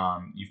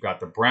 You've got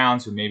the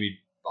Browns, who may be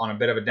on a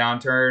bit of a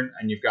downturn.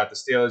 And you've got the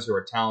Steelers, who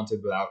are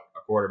talented without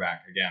a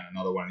quarterback. Again,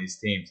 another one of these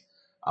teams.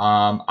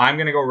 I'm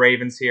going to go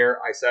Ravens here.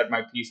 I said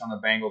my piece on the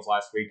Bengals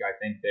last week. I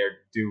think they're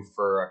due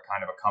for a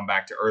kind of a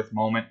comeback to earth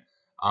moment.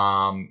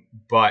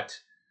 But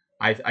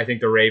I think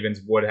the Ravens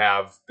would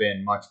have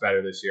been much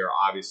better this year,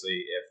 obviously,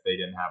 if they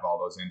didn't have all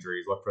those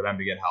injuries. Look for them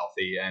to get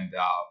healthy and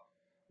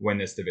win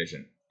this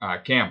division.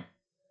 Cam?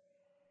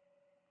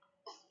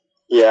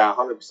 Yeah,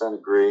 100%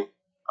 agree.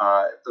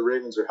 If the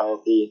Ravens are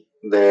healthy,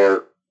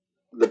 they're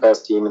the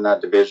best team in that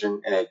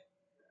division, and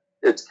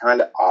it's kind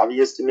of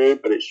obvious to me,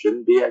 but it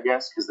shouldn't be, I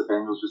guess, because the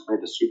Bengals just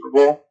made the Super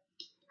Bowl.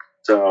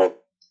 So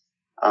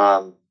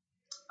I'm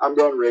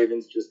going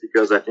Ravens just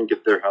because I think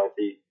if they're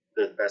healthy,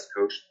 they're the best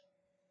coach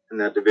in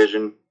that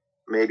division.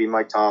 Maybe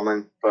Mike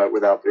Tomlin, but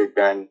without Big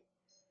Ben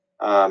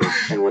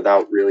and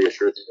without really a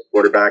sure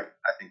quarterback,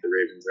 I think the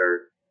Ravens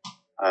are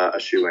a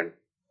shoo-in.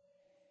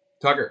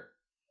 Tucker?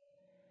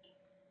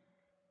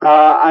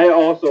 I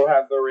also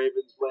have the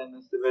Ravens win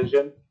this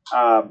division.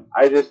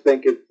 I just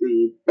think it's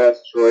the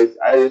best choice.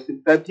 I just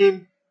think that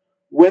team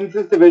wins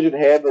this division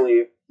handily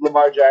if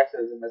Lamar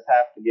Jackson doesn't miss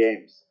half the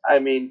games. I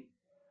mean,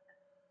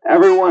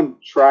 everyone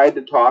tried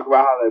to talk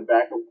about how their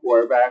backup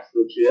quarterback's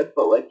legit,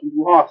 but like he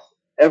lost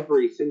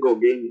every single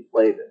game he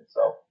played in.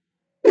 So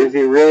is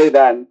he really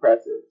that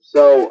impressive?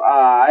 So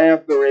I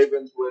have the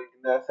Ravens winning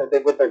this. I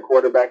think with their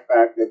quarterback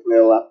back, they play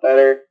a lot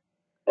better,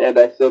 and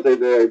I still think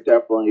they're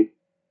definitely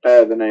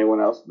better than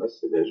anyone else in this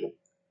division.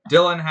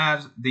 Dylan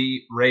has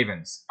the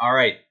Ravens. All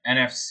right,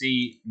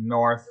 NFC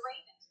North,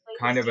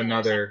 kind of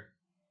another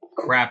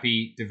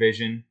crappy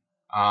division.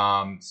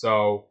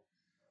 So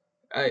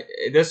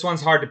this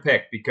one's hard to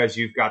pick because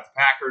you've got the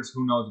Packers,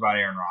 who knows about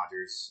Aaron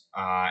Rodgers,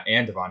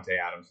 and Devontae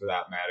Adams for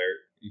that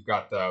matter. You've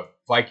got the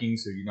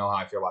Vikings, who you know how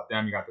I feel about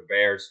them. You got the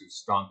Bears, who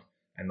stunk,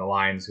 and the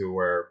Lions, who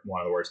were one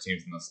of the worst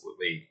teams in this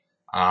league.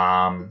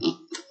 I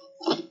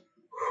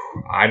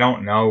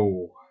don't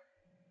know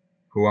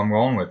who I'm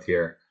going with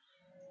here.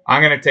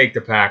 I'm going to take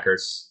the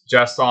Packers.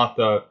 Just off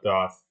the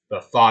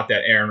thought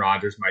that Aaron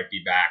Rodgers might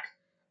be back.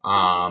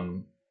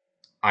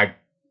 I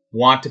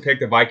want to pick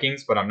the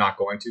Vikings, but I'm not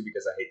going to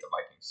because I hate the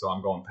Vikings. So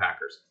I'm going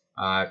Packers.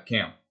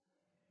 Cam?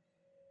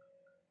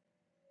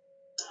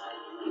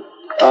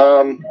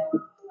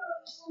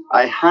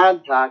 I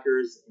had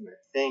Packers, and I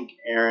think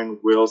Aaron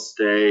will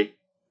stay.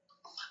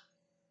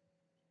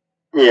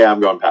 Yeah, I'm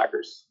going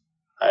Packers.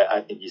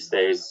 I think he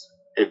stays.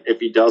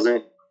 If he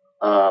doesn't,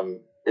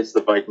 it's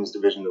the Vikings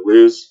division to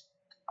lose,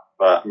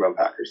 but I'm going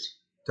Packers.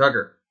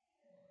 Tucker?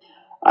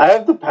 I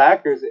have the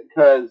Packers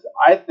because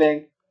I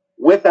think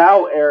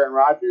without Aaron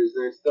Rodgers,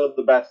 they're still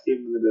the best team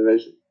in the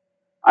division.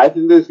 I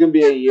think there's going to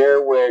be a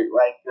year where,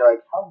 like, you're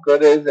like, how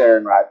good is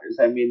Aaron Rodgers?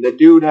 I mean, the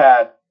dude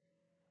had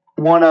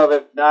one of,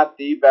 if not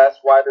the best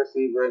wide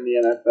receiver in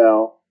the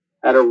NFL,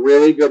 had a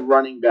really good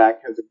running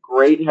back, has a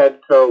great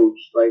head coach.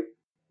 Like,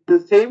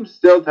 this team's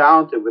still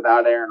talented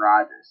without Aaron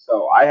Rodgers,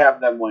 so I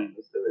have them winning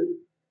this division.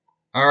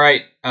 All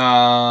right.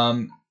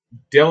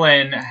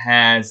 Dylan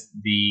has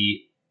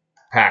the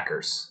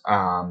Packers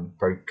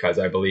because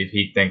I believe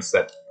he thinks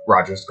that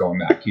Rodgers going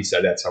back. He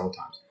said that several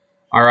times.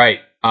 All right.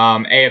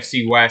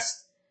 AFC West.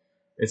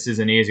 This is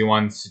an easy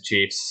one. It's the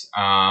Chiefs.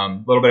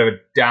 A little bit of a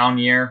down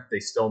year. They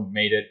still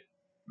made it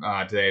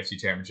to the AFC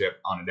Championship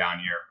on a down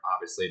year.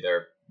 Obviously,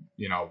 they're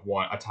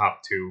a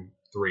top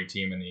 2-3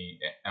 team in the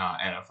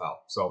NFL.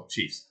 So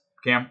Chiefs.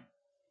 Cam.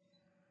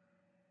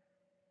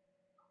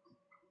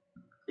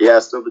 Yeah,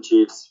 still the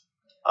Chiefs.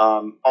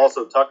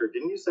 Also, Tucker,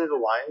 didn't you say the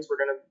Lions were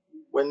going to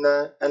win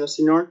the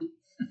NFC North?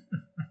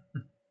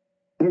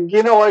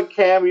 You know what,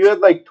 Cam? You had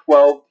like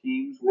 12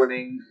 teams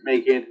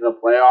making it to the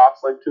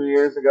playoffs like 2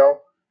 years ago.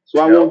 So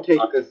I won't take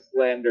the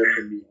slander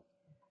from you.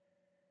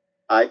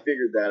 I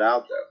figured that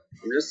out,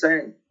 though. I'm just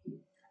saying.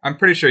 I'm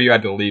pretty sure you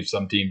had to leave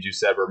some teams you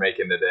said were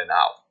making it in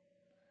out.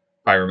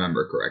 If I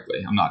remember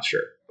correctly. I'm not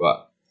sure.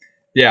 But,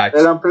 yeah.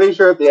 And I'm pretty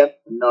sure at the end,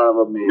 none of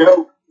them made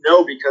it.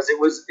 No, because it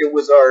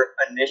was our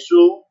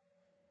initial.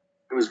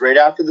 It was right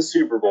after the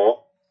Super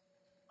Bowl.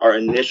 Our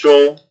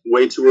initial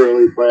way too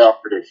early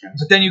playoff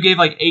predictions. But then you gave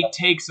like 8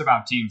 takes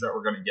about teams that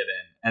were going to get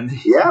in, and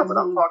yeah, but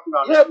I'm talking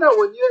about. Yeah, no.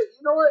 When you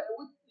know what,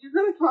 you're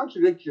going to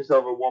contradict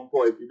yourself at one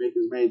point if you make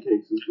as many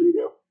takes as we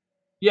do.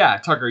 Yeah,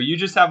 Tucker, you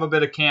just have a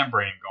bit of Cam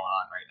brain going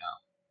on right now.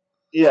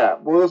 Yeah,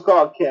 well, let's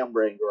call it Cam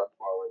brain going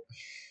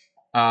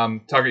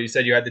forward. Tucker, you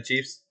said you had the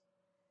Chiefs.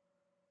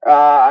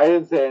 I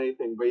didn't say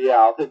anything, but yeah,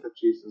 I'll take the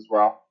Chiefs as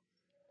well.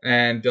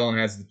 And Dylan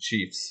has the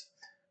Chiefs.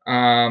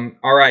 All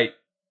right.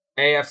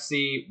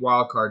 AFC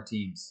wildcard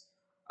teams.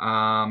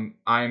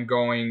 I'm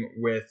going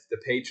with the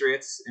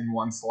Patriots in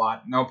one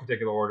slot. No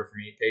particular order for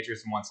me.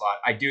 Patriots in one slot.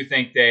 I do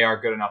think they are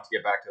good enough to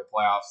get back to the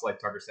playoffs. Like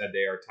Tucker said,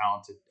 they are a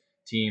talented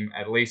team,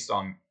 at least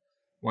on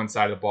one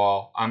side of the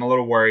ball. I'm a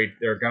little worried.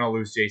 They're going to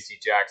lose J.C.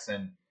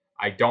 Jackson.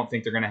 I don't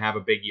think they're going to have a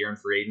big year in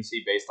free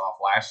agency based off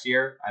last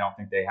year. I don't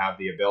think they have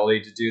the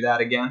ability to do that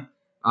again.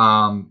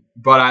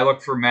 But I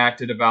look for Mac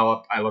to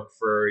develop. I look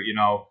for,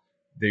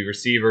 the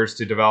receivers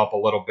to develop a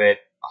little bit.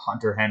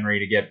 Hunter Henry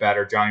to get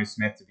better. Johnny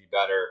Smith to be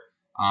better.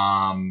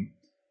 A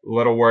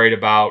little worried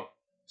about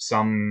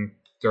some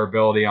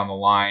durability on the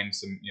line,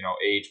 some,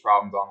 age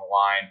problems on the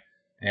line.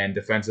 And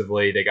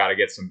defensively, they got to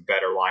get some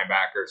better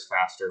linebackers,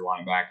 faster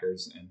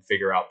linebackers, and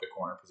figure out the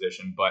corner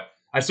position. But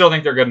I still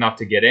think they're good enough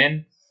to get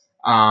in.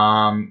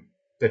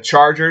 The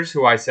Chargers,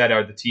 who I said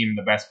are the team in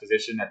the best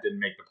position that didn't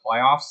make the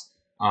playoffs,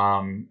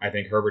 I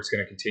think Herbert's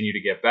going to continue to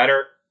get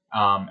better,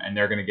 and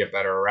they're going to get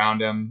better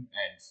around him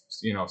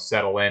and,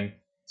 settle in.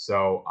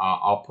 So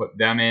I'll put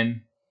them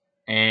in.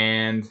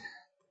 And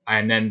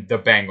then the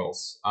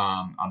Bengals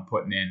I'm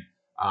putting in.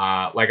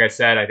 Like I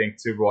said, I think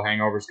Super Bowl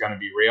hangover is going to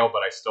be real, but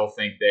I still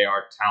think they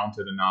are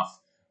talented enough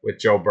with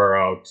Joe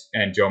Burrow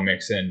and Joe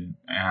Mixon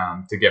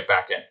to get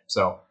back in.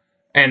 So,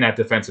 and that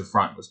defensive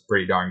front was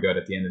pretty darn good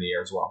at the end of the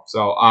year as well.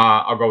 So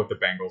I'll go with the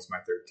Bengals, my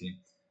third team.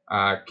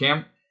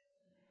 Cam?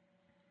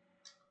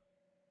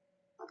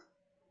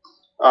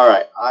 All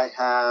right, I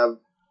have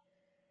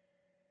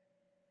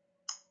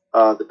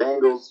the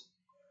Bengals,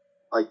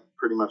 like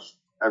pretty much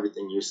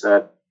everything you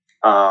said.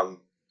 I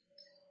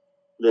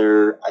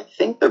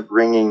think they're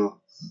bringing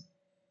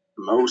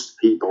most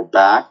people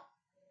back.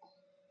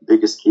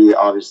 Biggest key,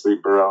 obviously,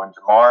 Burrow and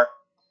Jamar.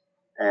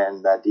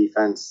 And that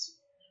defense,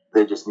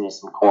 they just need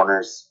some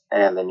corners,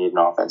 and they need an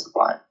offensive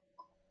line.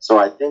 So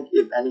I think,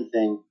 if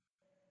anything,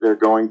 they're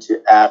going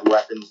to add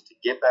weapons to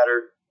get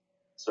better.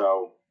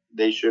 So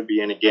they should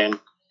be in again.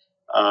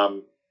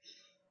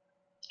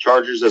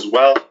 Chargers as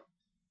well.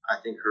 I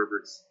think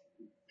Herbert's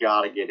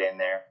got to get in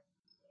there.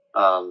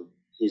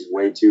 He's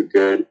way too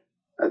good.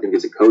 I think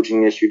it's a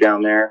coaching issue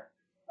down there.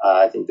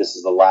 I think this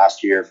is the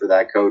last year for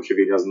that coach if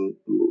he doesn't,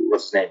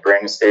 what's his name,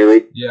 Brandon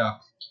Staley? Yeah.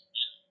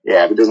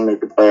 Yeah, if he doesn't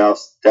make the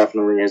playoffs,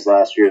 definitely his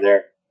last year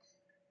there.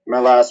 My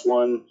last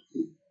one,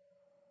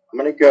 I'm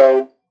going to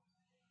go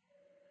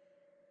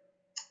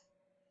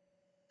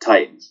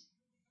Titans.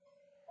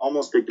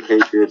 Almost picked the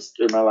Patriots.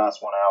 They're my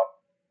last one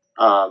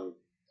out.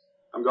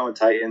 I'm going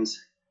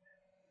Titans.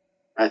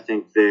 I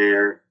think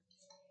they're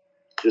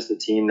just a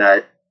team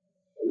that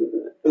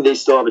they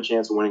still have a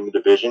chance of winning the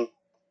division.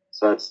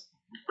 So that's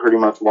pretty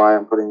much why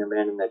I'm putting them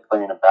in, and they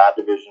play in a bad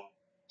division.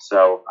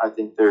 So I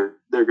think they're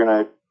going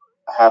to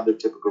have their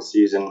typical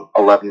season,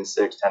 11-6, 10-7,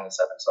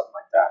 something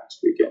like that this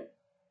weekend.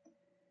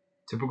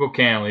 Typical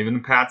Cam, leaving the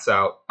Pats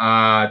out.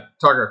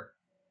 Tucker.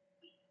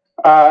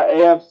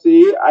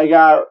 AFC,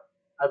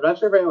 I'm not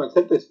sure if anyone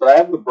said this, but I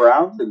have the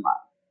Browns in mind.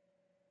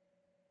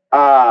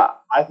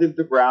 I think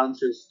the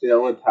Browns are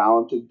still a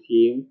talented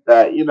team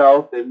that,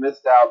 they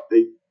missed out.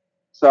 They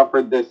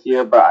suffered this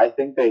year, but I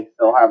think they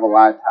still have a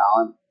lot of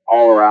talent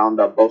all around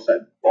on both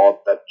sides of the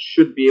ball that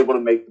should be able to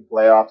make the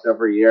playoffs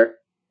every year.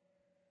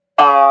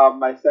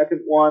 My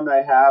second one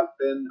I have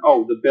been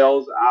the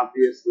Bills.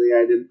 Obviously,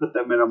 I didn't put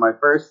them in on my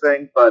first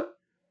thing, but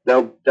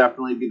they'll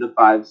definitely be the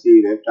 5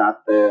 seed, if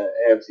not the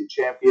AFC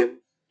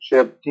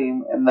Championship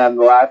team. And then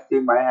the last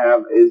team I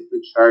have is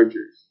the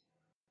Chargers.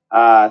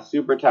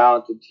 Super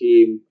talented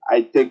team.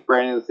 I think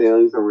Brandon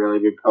Staley's a really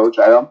good coach.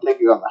 I don't think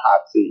he's on the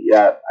hot seat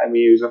yet. I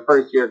mean, he was a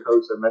first-year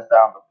coach that missed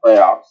out on the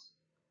playoffs.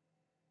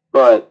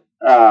 But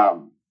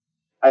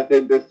I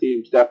think this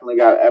team's definitely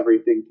got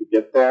everything to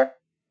get there.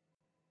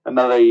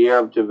 Another year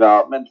of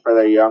development for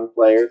their young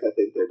players. I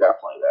think they're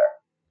definitely there.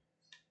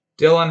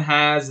 Dylan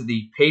has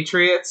the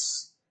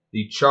Patriots,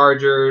 the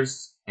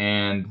Chargers,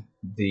 and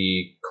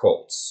the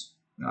Colts.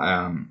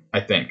 I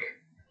think.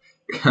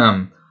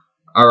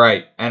 All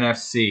right,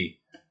 NFC.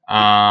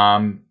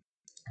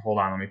 Hold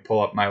on, let me pull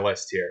up my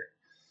list here.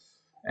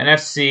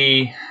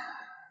 NFC.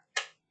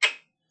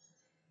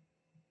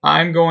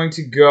 I'm going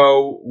to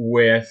go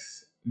with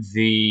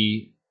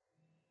the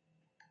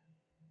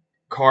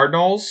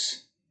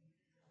Cardinals.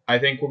 I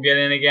think we'll get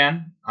in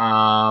again.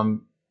 There's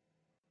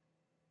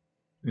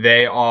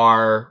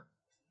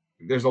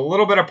a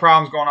little bit of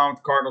problems going on with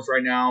the Cardinals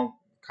right now.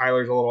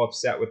 Kyler's a little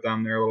upset with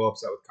them. They're a little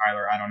upset with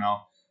Kyler. I don't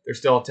know. They're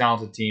still a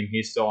talented team.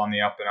 He's still on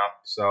the up and up.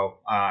 So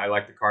I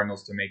like the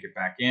Cardinals to make it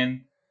back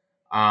in.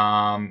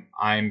 I'm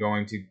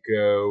going to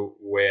go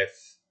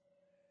with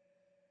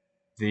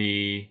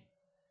the...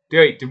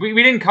 Wait,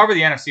 we didn't cover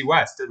the NFC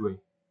West, did we?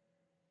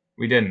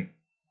 We didn't.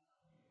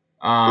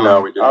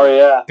 No, we didn't. Oh,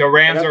 yeah. The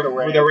Rams are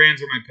my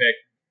pick.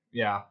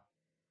 Yeah.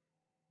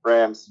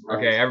 Rams.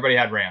 Okay, everybody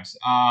had Rams.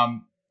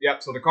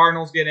 Yep, so the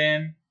Cardinals get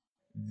in.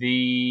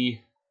 The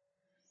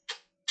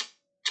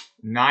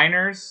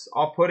Niners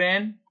I'll put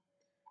in.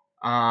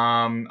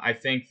 I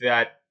think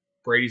that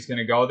Brady's going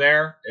to go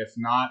there. If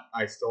not,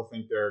 I still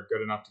think they're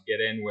good enough to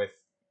get in with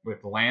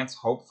Lance,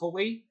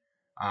 hopefully.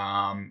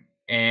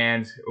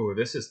 And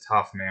this is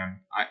tough, man.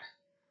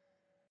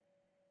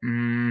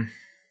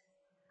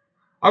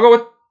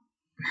 I'll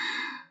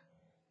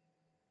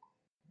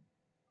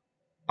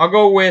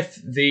go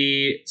with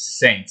the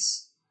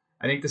Saints.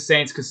 I think the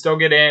Saints could still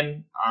get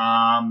in.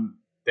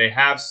 They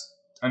have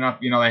enough,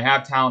 they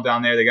have talent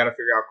down there. They got to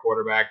figure out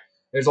quarterback.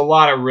 There's a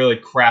lot of really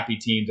crappy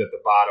teams at the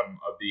bottom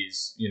of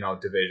these,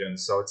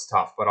 divisions, so it's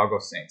tough. But I'll go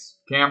Saints.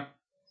 Cam?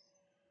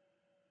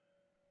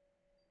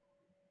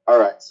 All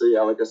right, so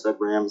yeah, like I said,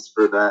 Rams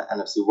for the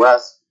NFC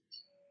West.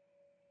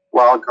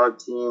 Wildcard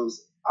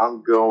teams,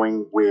 I'm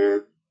going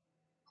with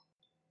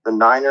the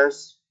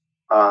Niners.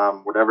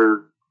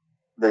 Whatever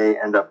they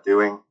end up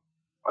doing,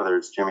 whether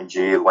it's Jimmy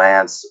G,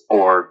 Lance,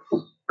 or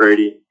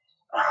Brady,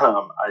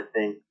 I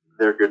think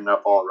they're good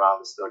enough all around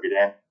to still get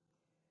in.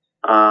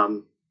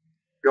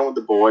 Going with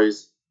the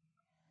boys,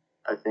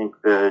 I think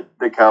the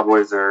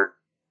Cowboys are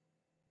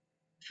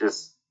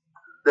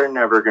they're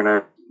never going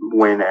to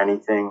win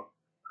anything.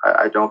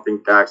 I don't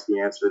think Dak's the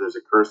answer. There's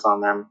a curse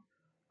on them.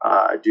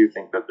 I do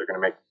think that they're going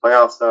to make the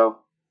playoffs, though.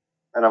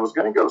 And I was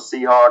going to go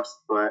Seahawks,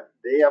 but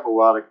they have a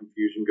lot of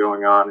confusion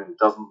going on, and it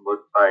doesn't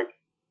look like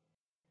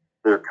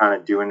they're kind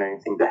of doing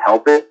anything to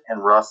help it,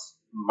 and Russ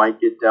might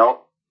get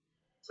dealt.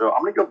 So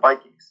I'm going to go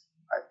Vikings.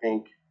 I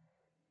think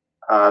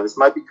this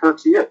might be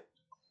Kirk's year.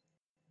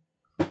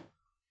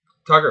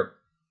 Tucker.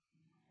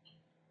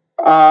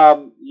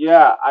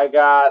 Yeah, I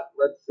got,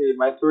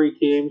 my 3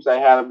 teams. I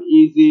had them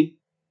easy.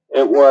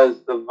 It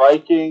was the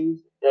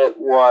Vikings, it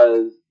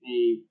was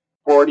the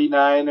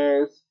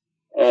 49ers,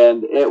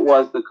 and it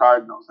was the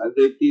Cardinals. I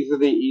think these are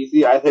the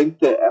easy. I think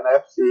the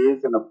NFC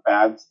is in a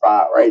bad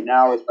spot right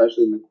now,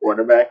 especially in the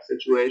quarterback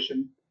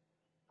situation.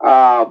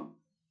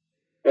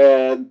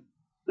 And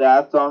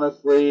that's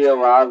honestly a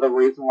lot of the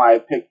reason why I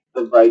picked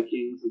the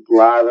Vikings. It's a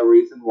lot of the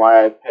reason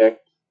why I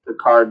picked the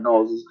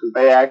Cardinals is because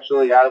they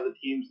actually, out of the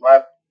teams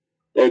left,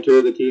 they're 2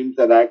 of the teams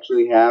that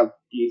actually have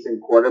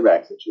decent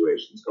quarterback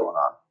situations going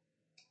on.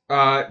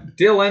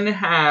 Dylan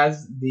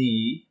has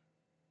the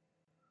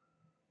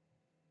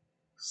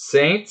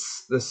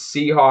Saints, the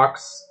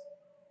Seahawks.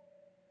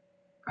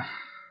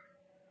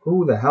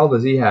 Who the hell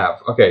does he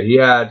have? Okay, he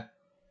had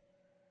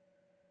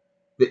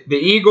the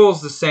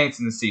Eagles, the Saints,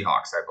 and the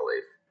Seahawks, I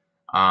believe.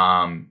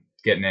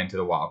 Getting into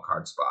the wild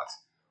card spots.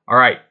 All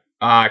right,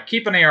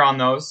 keep an ear on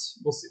those.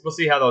 We'll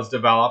see how those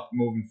develop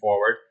moving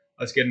forward.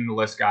 Let's get into the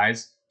list,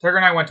 guys. Tucker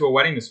and I went to a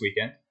wedding this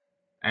weekend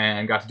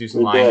and got to do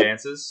some line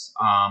dances.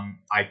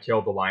 I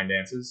killed the line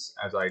dances,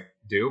 as I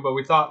do, but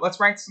we thought, let's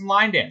rank some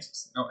line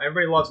dances.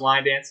 Everybody loves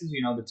line dances,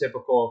 the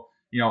typical,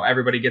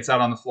 everybody gets out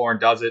on the floor and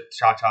does it,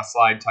 cha-cha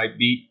slide type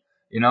beat,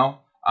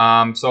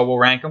 So we'll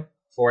rank them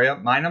for you.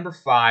 My number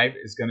 5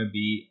 is going to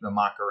be the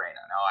Macarena.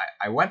 Now,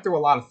 I went through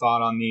a lot of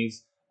thought on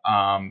these.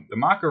 The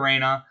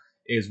Macarena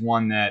is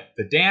one that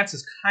the dance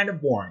is kind of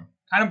boring.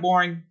 Not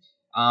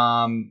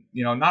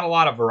a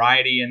lot of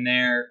variety in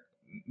there.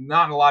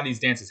 Not a lot of these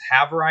dances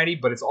have variety,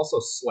 but it's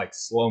also like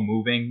slow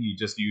moving. You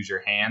just use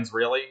your hands,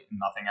 really,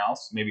 nothing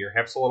else. Maybe your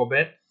hips a little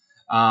bit.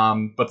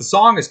 But the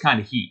song is kind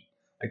of heat.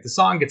 Like the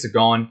song gets it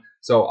going.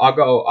 So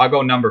I'll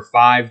go number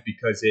 5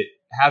 because it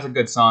has a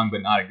good song,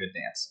 but not a good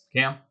dance.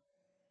 Cam?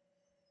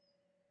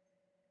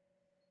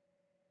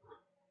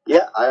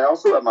 Yeah, I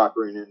also have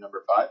Macarena at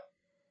number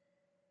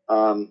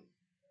 5.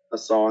 A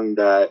song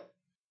that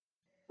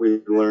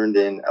we learned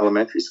in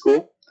elementary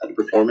school. I had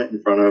to perform it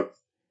in front of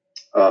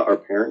our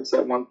parents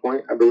at one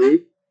point, I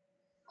believe.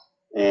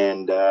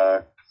 And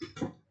I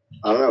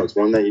don't know, it's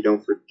one that you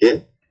don't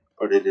forget,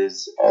 but it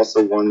is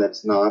also one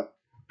that's not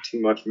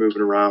too much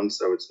moving around,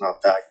 so it's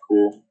not that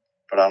cool.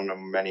 But I don't know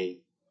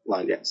many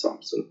line dance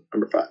songs. So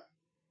number 5.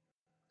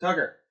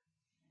 Tucker?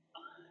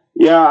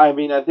 Yeah, I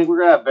mean, I think we're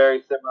gonna have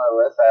very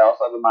similar lists. I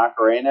also have the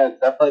Macarena. It's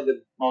definitely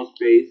the most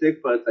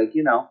basic, but it's like,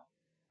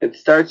 it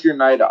starts your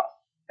night off,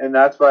 and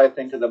that's what I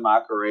think of the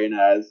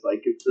Macarena as.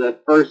 Like, it's the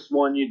first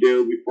one you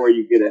do before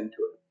you get into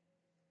it.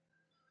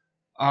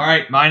 All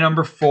right, my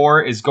number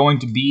 4 is going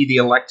to be the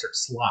Electric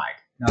Slide.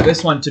 Now,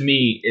 this one to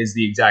me is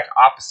the exact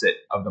opposite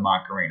of the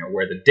Macarena,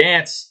 where the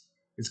dance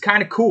is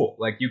kind of cool.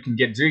 Like, you can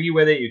get jiggy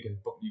with it, you can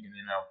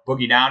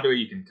boogie down to it,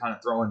 you can kind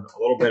of throw in a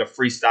little bit of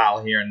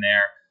freestyle here and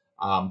there.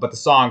 But the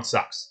song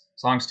sucks. The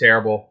song's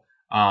terrible.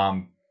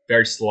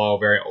 Very slow,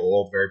 very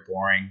old, very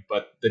boring.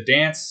 But the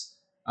dance,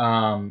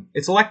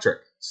 it's electric.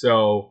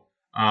 So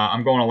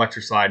I'm going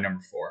Electric Slide number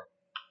 4.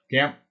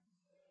 Cam?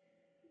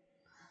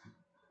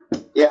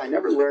 Yeah, I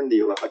never learned the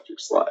Electric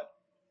Slide.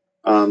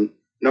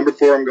 Number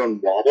 4, I'm going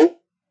Wobble.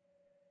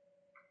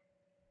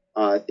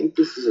 I think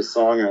this is a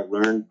song I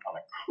learned on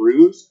a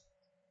cruise.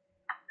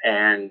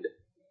 And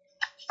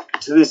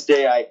to this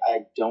day, I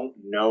don't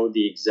know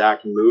the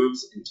exact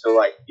moves until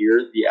I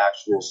hear the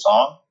actual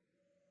song.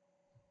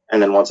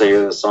 And then once I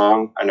hear the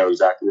song, I know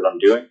exactly what I'm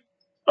doing.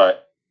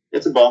 But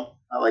it's a bum.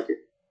 I like it.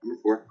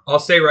 Number 4. I'll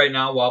say right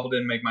now, Wobble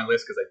didn't make my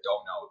list because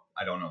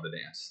I don't know the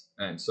dance,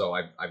 and so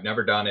I've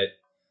never done it.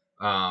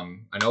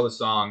 I know the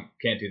song,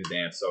 can't do the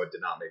dance, so it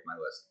did not make my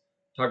list.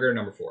 Tucker,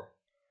 number 4.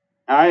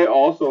 I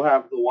also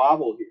have the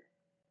Wobble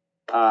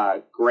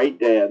here. Great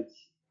dance.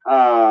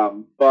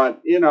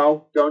 But,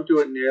 don't do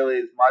it nearly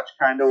as much.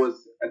 Kind of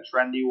was a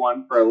trendy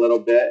one for a little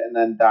bit and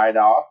then died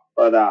off.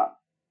 But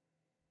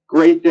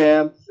great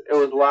dance. It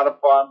was a lot of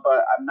fun,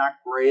 but I'm not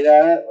great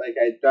at it. Like,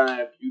 I've done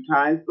it a few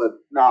times, but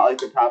not like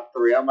the top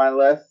 3 on my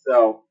list.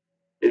 So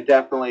it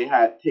definitely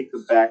takes a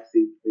backseat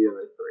to the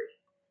other 3.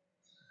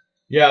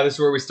 Yeah, this is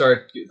where we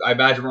start. I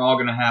imagine we're all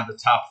going to have the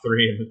top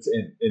 3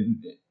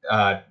 in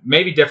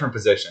maybe different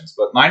positions.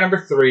 But my number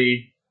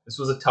 3, this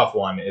was a tough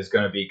one, is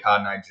going to be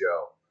Cotton Eye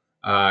Joe.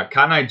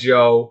 Cotton Eye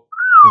Joe,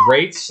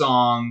 great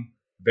song,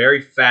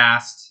 very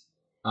fast.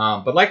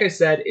 But like I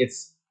said,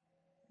 it's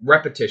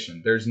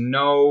repetition. There's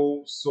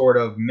no sort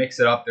of mix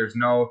it up. There's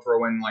no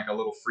throw in like a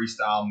little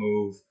freestyle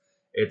move.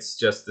 It's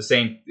just the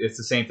same. It's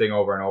the same thing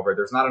over and over.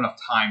 There's not enough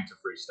time to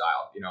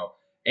freestyle,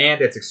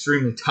 and it's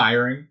extremely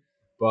tiring.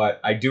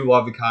 But I do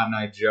love the Cotton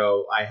Eye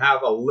Joe. I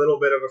have a little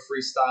bit of a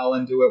freestyle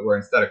into it where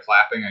instead of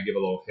clapping, I give a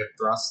little hip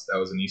thrust. That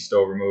was an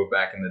Eastover move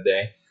back in the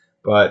day.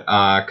 But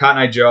Cotton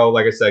Eye Joe,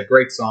 like I said,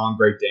 great song,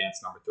 great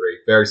dance, number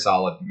 3. Very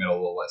solid, middle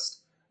of the list.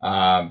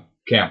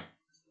 Cam?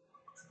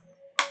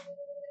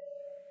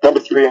 Number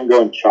 3, I'm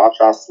going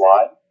Cha-Cha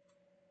Slide.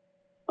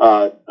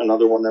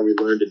 Another one that we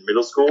learned in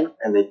middle school.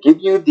 And they give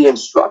you the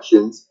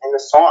instructions in the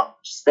song,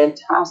 which is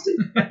fantastic.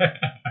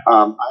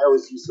 I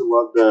always used to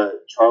love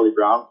the Charlie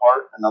Brown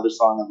part, another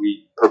song that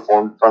we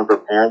performed in front of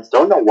our parents.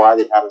 Don't know why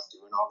they had us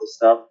doing all this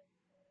stuff.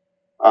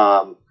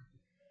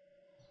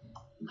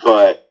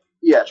 But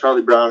yeah,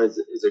 Charlie Brown is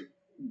a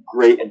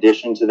great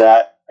addition to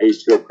that. I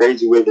used to go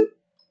crazy with it.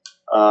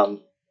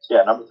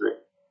 Yeah, number 3.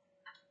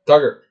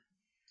 Tucker?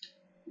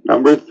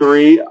 Number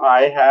 3,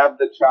 I have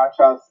the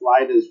Cha-Cha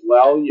Slide as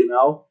well,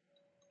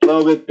 A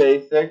little bit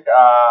basic.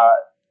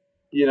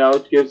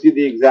 It gives you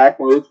the exact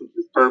moves, which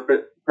is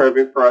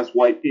perfect for us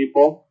white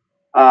people.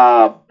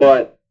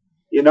 But,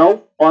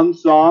 fun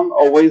song.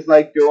 Always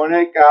like doing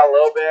it. Got a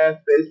little bit of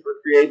space for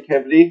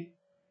creativity.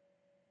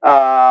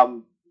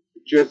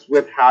 Just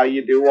with how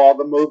you do all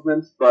the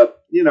movements.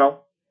 But,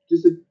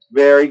 just a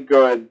very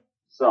good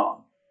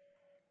song.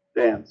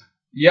 Dance.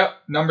 Yep,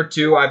 number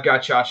 2, I've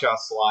got Cha-Cha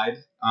Slide.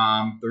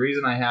 The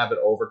reason I have it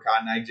over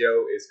Cotton Eye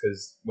Joe is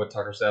because what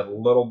Tucker said, a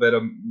little bit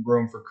of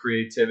room for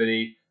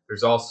creativity.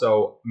 There's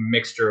also a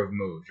mixture of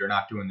moves. You're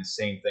not doing the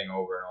same thing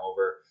over and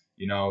over.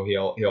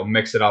 He'll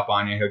mix it up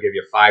on you. He'll give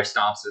you 5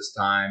 stomps this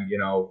time,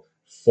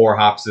 4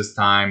 hops this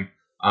time.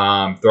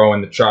 Throw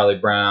in the Charlie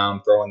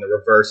Brown, throw in the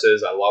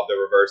reverses. I love the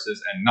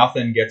reverses, and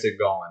nothing gets it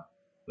going.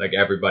 Like,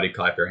 everybody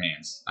clap your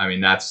hands. I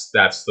mean, that's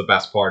the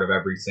best part of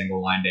every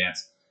single line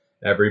dance.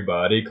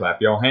 Everybody clap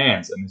your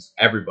hands, and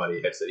everybody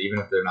hits it, even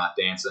if they're not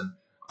dancing.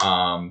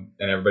 And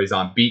everybody's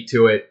on beat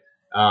to it.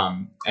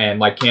 And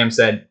like Cam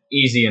said,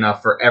 easy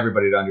enough for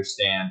everybody to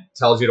understand.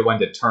 Tells you when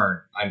to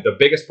turn. The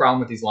biggest problem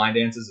with these line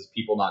dances is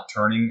people not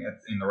turning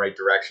in the right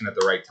direction at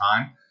the right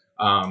time.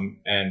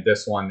 And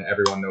this one,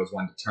 everyone knows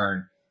when to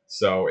turn,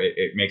 so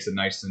it makes it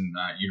nice and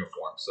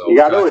uniform. So you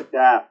got to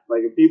adapt.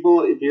 Like, if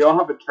you don't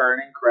have a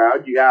turning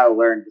crowd, you got to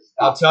learn to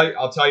stop.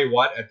 I'll tell you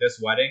what. At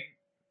this wedding,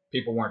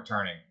 people weren't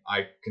turning.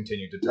 I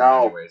continued to turn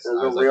No, anyways. I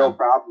there's was a like, real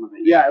problem with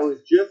it. Yeah, it was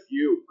just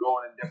you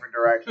going in different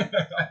directions.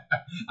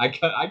 I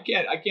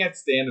can't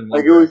stand in one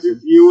Like, it was direction.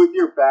 just you with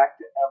your back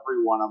to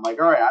everyone. I'm like,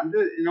 all right, I'm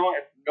just, you know,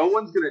 if no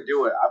one's going to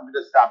do it, I'm going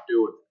to stop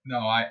doing it. No,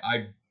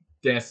 I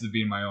danced to the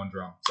beat of my own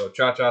drum. So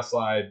Cha-Cha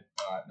Slide,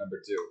 number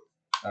 2.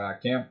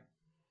 Cam?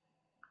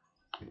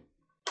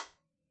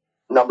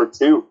 Number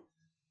 2,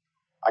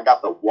 I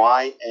got the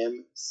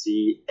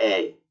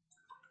YMCA.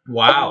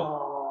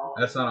 Wow.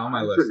 That's not on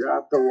my list. I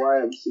forgot the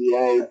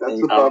YMCA. That's I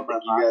above don't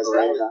think my you guys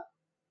mind.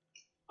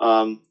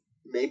 have it.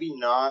 Maybe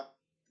not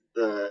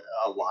the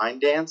line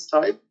dance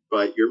type,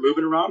 but you're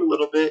moving around a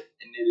little bit,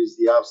 and it is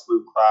the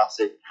absolute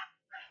classic.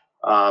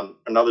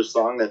 Another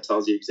song that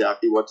tells you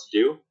exactly what to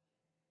do,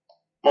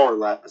 more or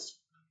less.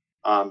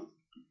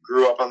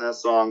 Grew up on that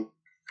song.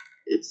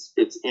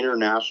 It's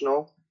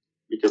international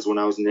because when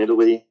I was in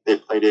Italy, they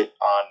played it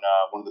on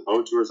one of the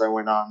boat tours I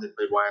went on. They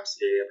played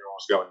YMCA. Everyone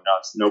was going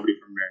nuts. Nobody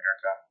from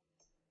America.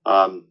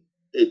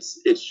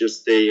 It's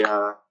just a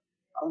I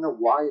don't know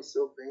why it's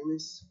so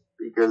famous,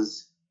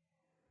 because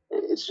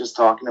it's just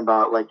talking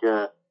about like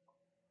a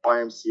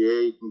YMCA.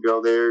 You can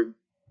go there,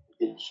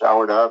 get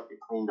showered up, get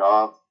cleaned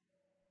off,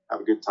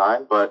 have a good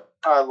time. But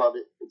I love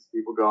it. It's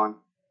people going.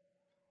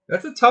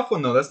 That's a tough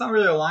one, though. That's not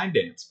really a line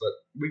dance, but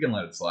we can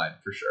let it slide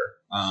for sure.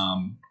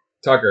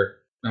 Tucker,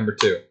 number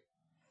 2.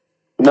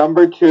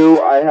 Number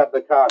 2, I have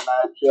the Cotton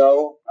Eye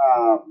Joe.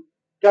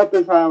 Got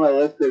this high on my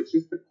list. It's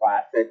just a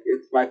classic.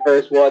 It's my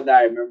first one that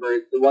I remember.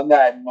 It's the one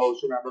that I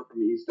most remember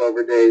from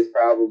Eastover days,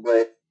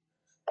 probably.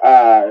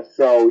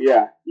 So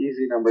yeah,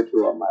 easy number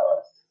 2 on my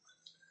list.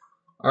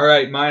 All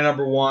right, my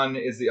number 1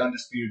 is the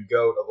undisputed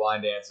GOAT of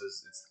line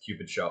dances. It's the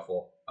Cupid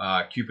Shuffle.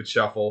 Cupid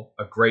Shuffle,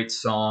 a great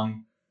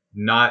song.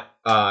 Not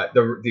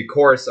the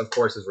chorus, of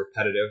course, is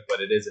repetitive, but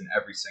it is in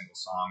every single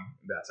song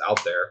that's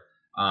out there.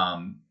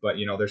 But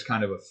there's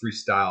kind of a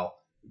freestyle,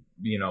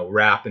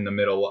 rap in the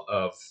middle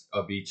of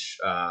each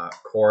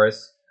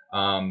chorus.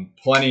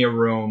 Plenty of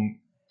room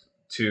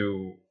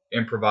to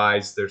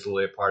improvise. There's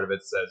really a part of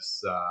it that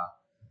says,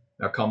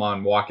 now come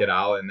on, walk it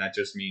out, and that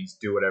just means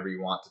do whatever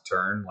you want to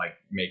turn, like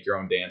make your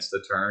own dance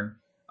to turn.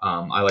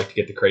 I like to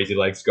get the crazy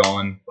legs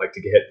going, like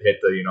to hit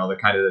the the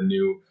kind of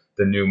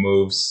the new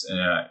moves,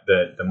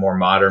 the more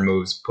modern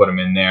moves, put them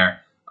in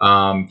there.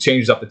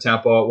 Changes up the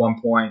tempo at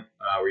one point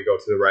where you go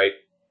to the right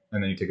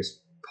and then you take a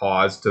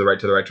pause to the right,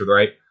 to the right, to the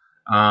right.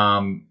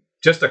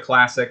 Just a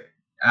classic,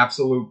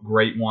 absolute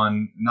great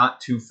one. Not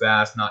too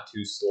fast, not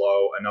too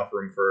slow. Enough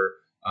room for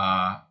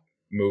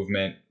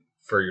movement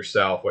for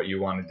yourself, what you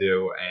want to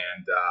do,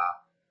 and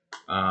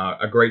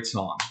a great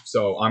song.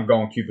 So I'm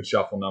going Cupid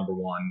Shuffle number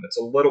 1. It's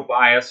a little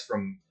biased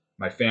from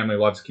my family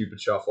loves Cupid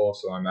Shuffle,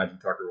 so I imagine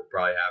Tucker will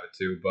probably have it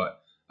too.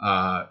 But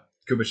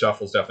Cupid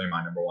Shuffle is definitely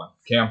my number 1.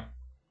 Cam?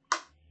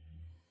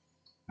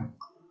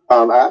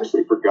 I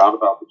actually forgot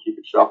about the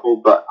Cupid Shuffle,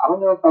 but I don't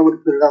know if I would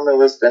have put it on my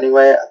list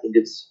anyway. I think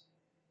it's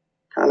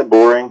kind of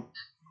boring.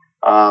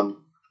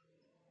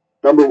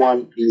 Number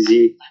 1,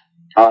 easy,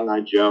 Cotton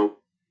Eye Joe.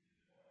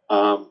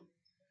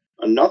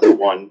 Another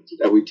one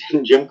that we did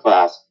in gym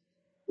class,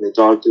 and they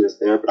talked to us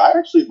there, but I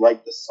actually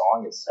like the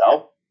song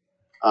itself.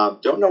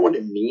 Don't know what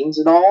it means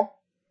at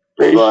all.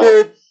 Pretty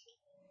sure it's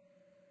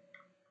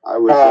I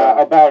was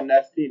about an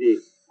STD.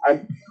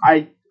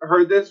 I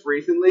heard this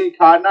recently.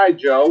 Cotton Eye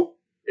Joe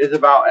is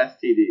about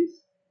STDs.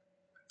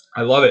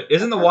 I love it.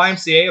 Isn't the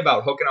YMCA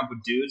about hooking up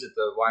with dudes at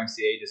the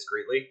YMCA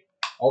discreetly?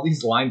 All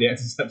these line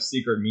dances have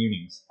secret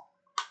meanings.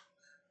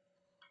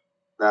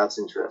 That's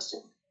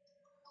interesting.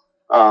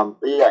 But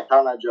yeah,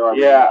 Cotton Eye Joe, I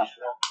was on the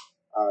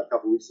show a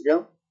couple weeks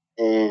ago,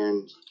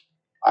 and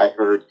I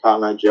heard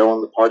Cotton Eye Joe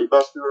on the party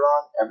bus we were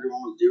on.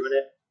 Everyone was doing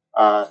it.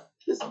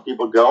 Just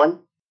people going,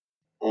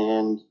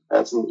 and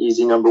that's an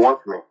easy number 1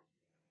 for me.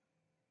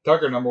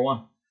 Tucker, number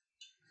 1.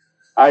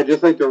 I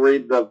just like to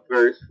read the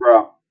verse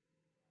from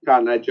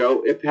Cotton Eye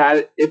Joe. If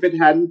it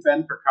hadn't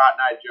been for Cotton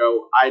Eye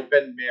Joe, I'd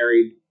been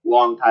married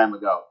long time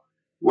ago.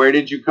 Where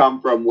did you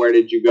come from? Where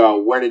did you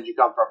go? Where did you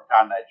come from,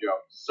 Cotton Eye Joe?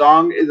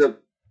 Song is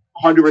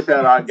 100%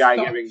 about a guy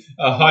giving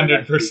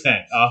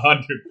 100%.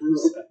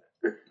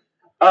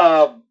 100%.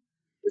 But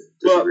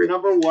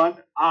number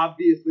 1,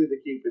 obviously the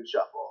Cupid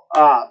Shuffle.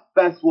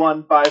 Best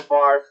one by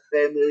far,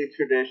 family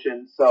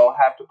tradition, so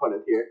have to put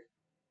it here.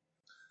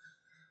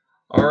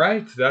 All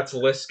right, that's the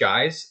list,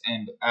 guys.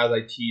 And as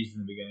I teased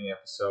in the beginning of the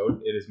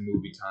episode, it is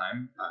movie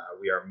time.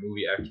 We are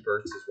movie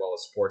experts as well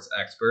as sports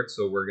experts,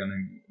 so we're going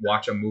to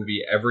watch a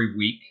movie every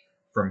week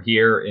from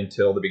here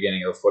until the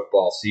beginning of the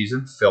football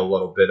season. Fill a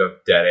little bit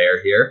of dead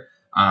air here.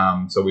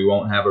 So we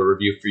won't have a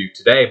review for you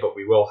today, but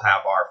we will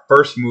have our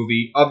first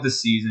movie of the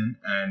season,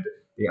 and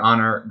the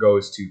honor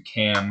goes to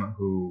Cam,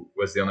 who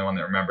was the only one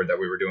that remembered that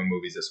we were doing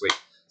movies this week.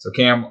 So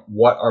Cam,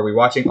 what are we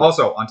watching?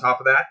 Also, on top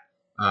of that,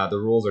 the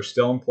rules are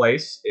still in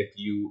place. If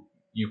you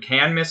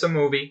can miss a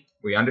movie,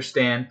 we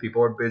understand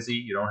people are busy.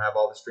 You don't have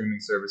all the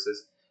streaming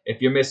services.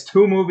 If you miss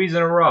 2 movies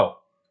in a row,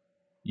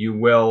 you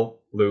will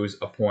lose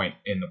a point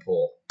in the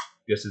pool.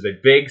 This is a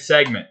big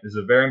segment. This is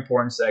a very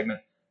important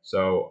segment.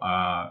 So,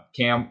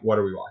 Cam, what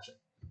are we watching?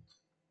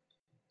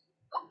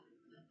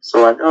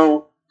 So I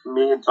know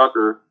me and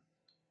Tucker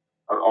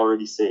are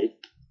already safe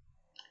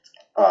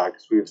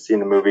because we've seen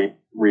the movie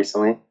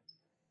recently.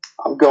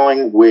 I'm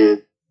going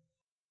with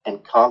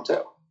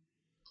Encanto.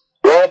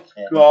 Let's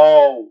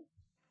go.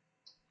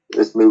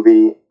 This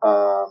movie,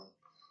 I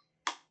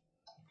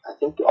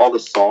think all the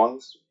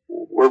songs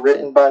were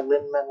written by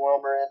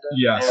Lin-Manuel Miranda.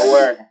 Yes. They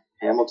were.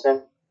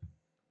 Hamilton.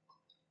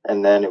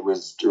 And then it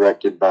was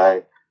directed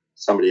by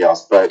somebody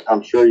else. But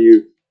I'm sure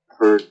you've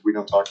heard We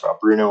Don't Talk About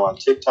Bruno on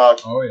TikTok.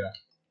 Oh, yeah.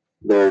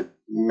 There are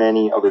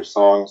many other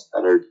songs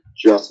that are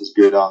just as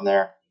good on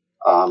there.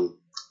 And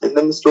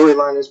then the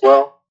storyline as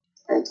well.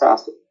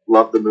 Fantastic.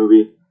 Love the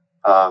movie.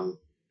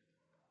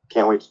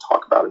 Can't wait to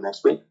talk about it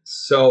next week.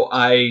 So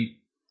I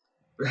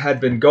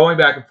had been going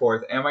back and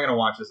forth. Am I going to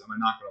watch this? Am I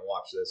not going to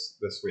watch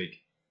this week?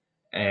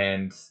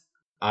 And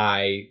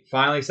I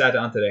finally sat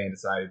down today and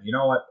decided, you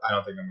know what? I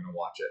don't think I'm going to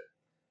watch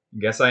it.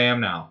 Guess I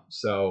am now.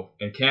 So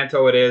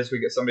Encanto it is.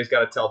 Somebody's got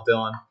to tell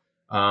Dylan.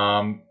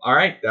 All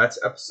right, that's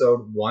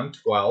episode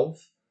 112,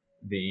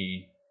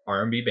 the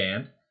R&B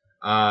band.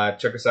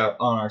 Check us out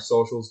on our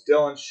socials.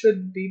 Dylan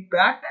should be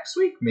back next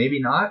week. Maybe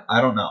not.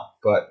 I don't know.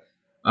 But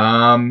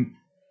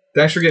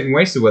thanks for getting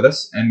wasted with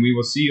us, and we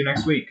will see you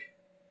next week.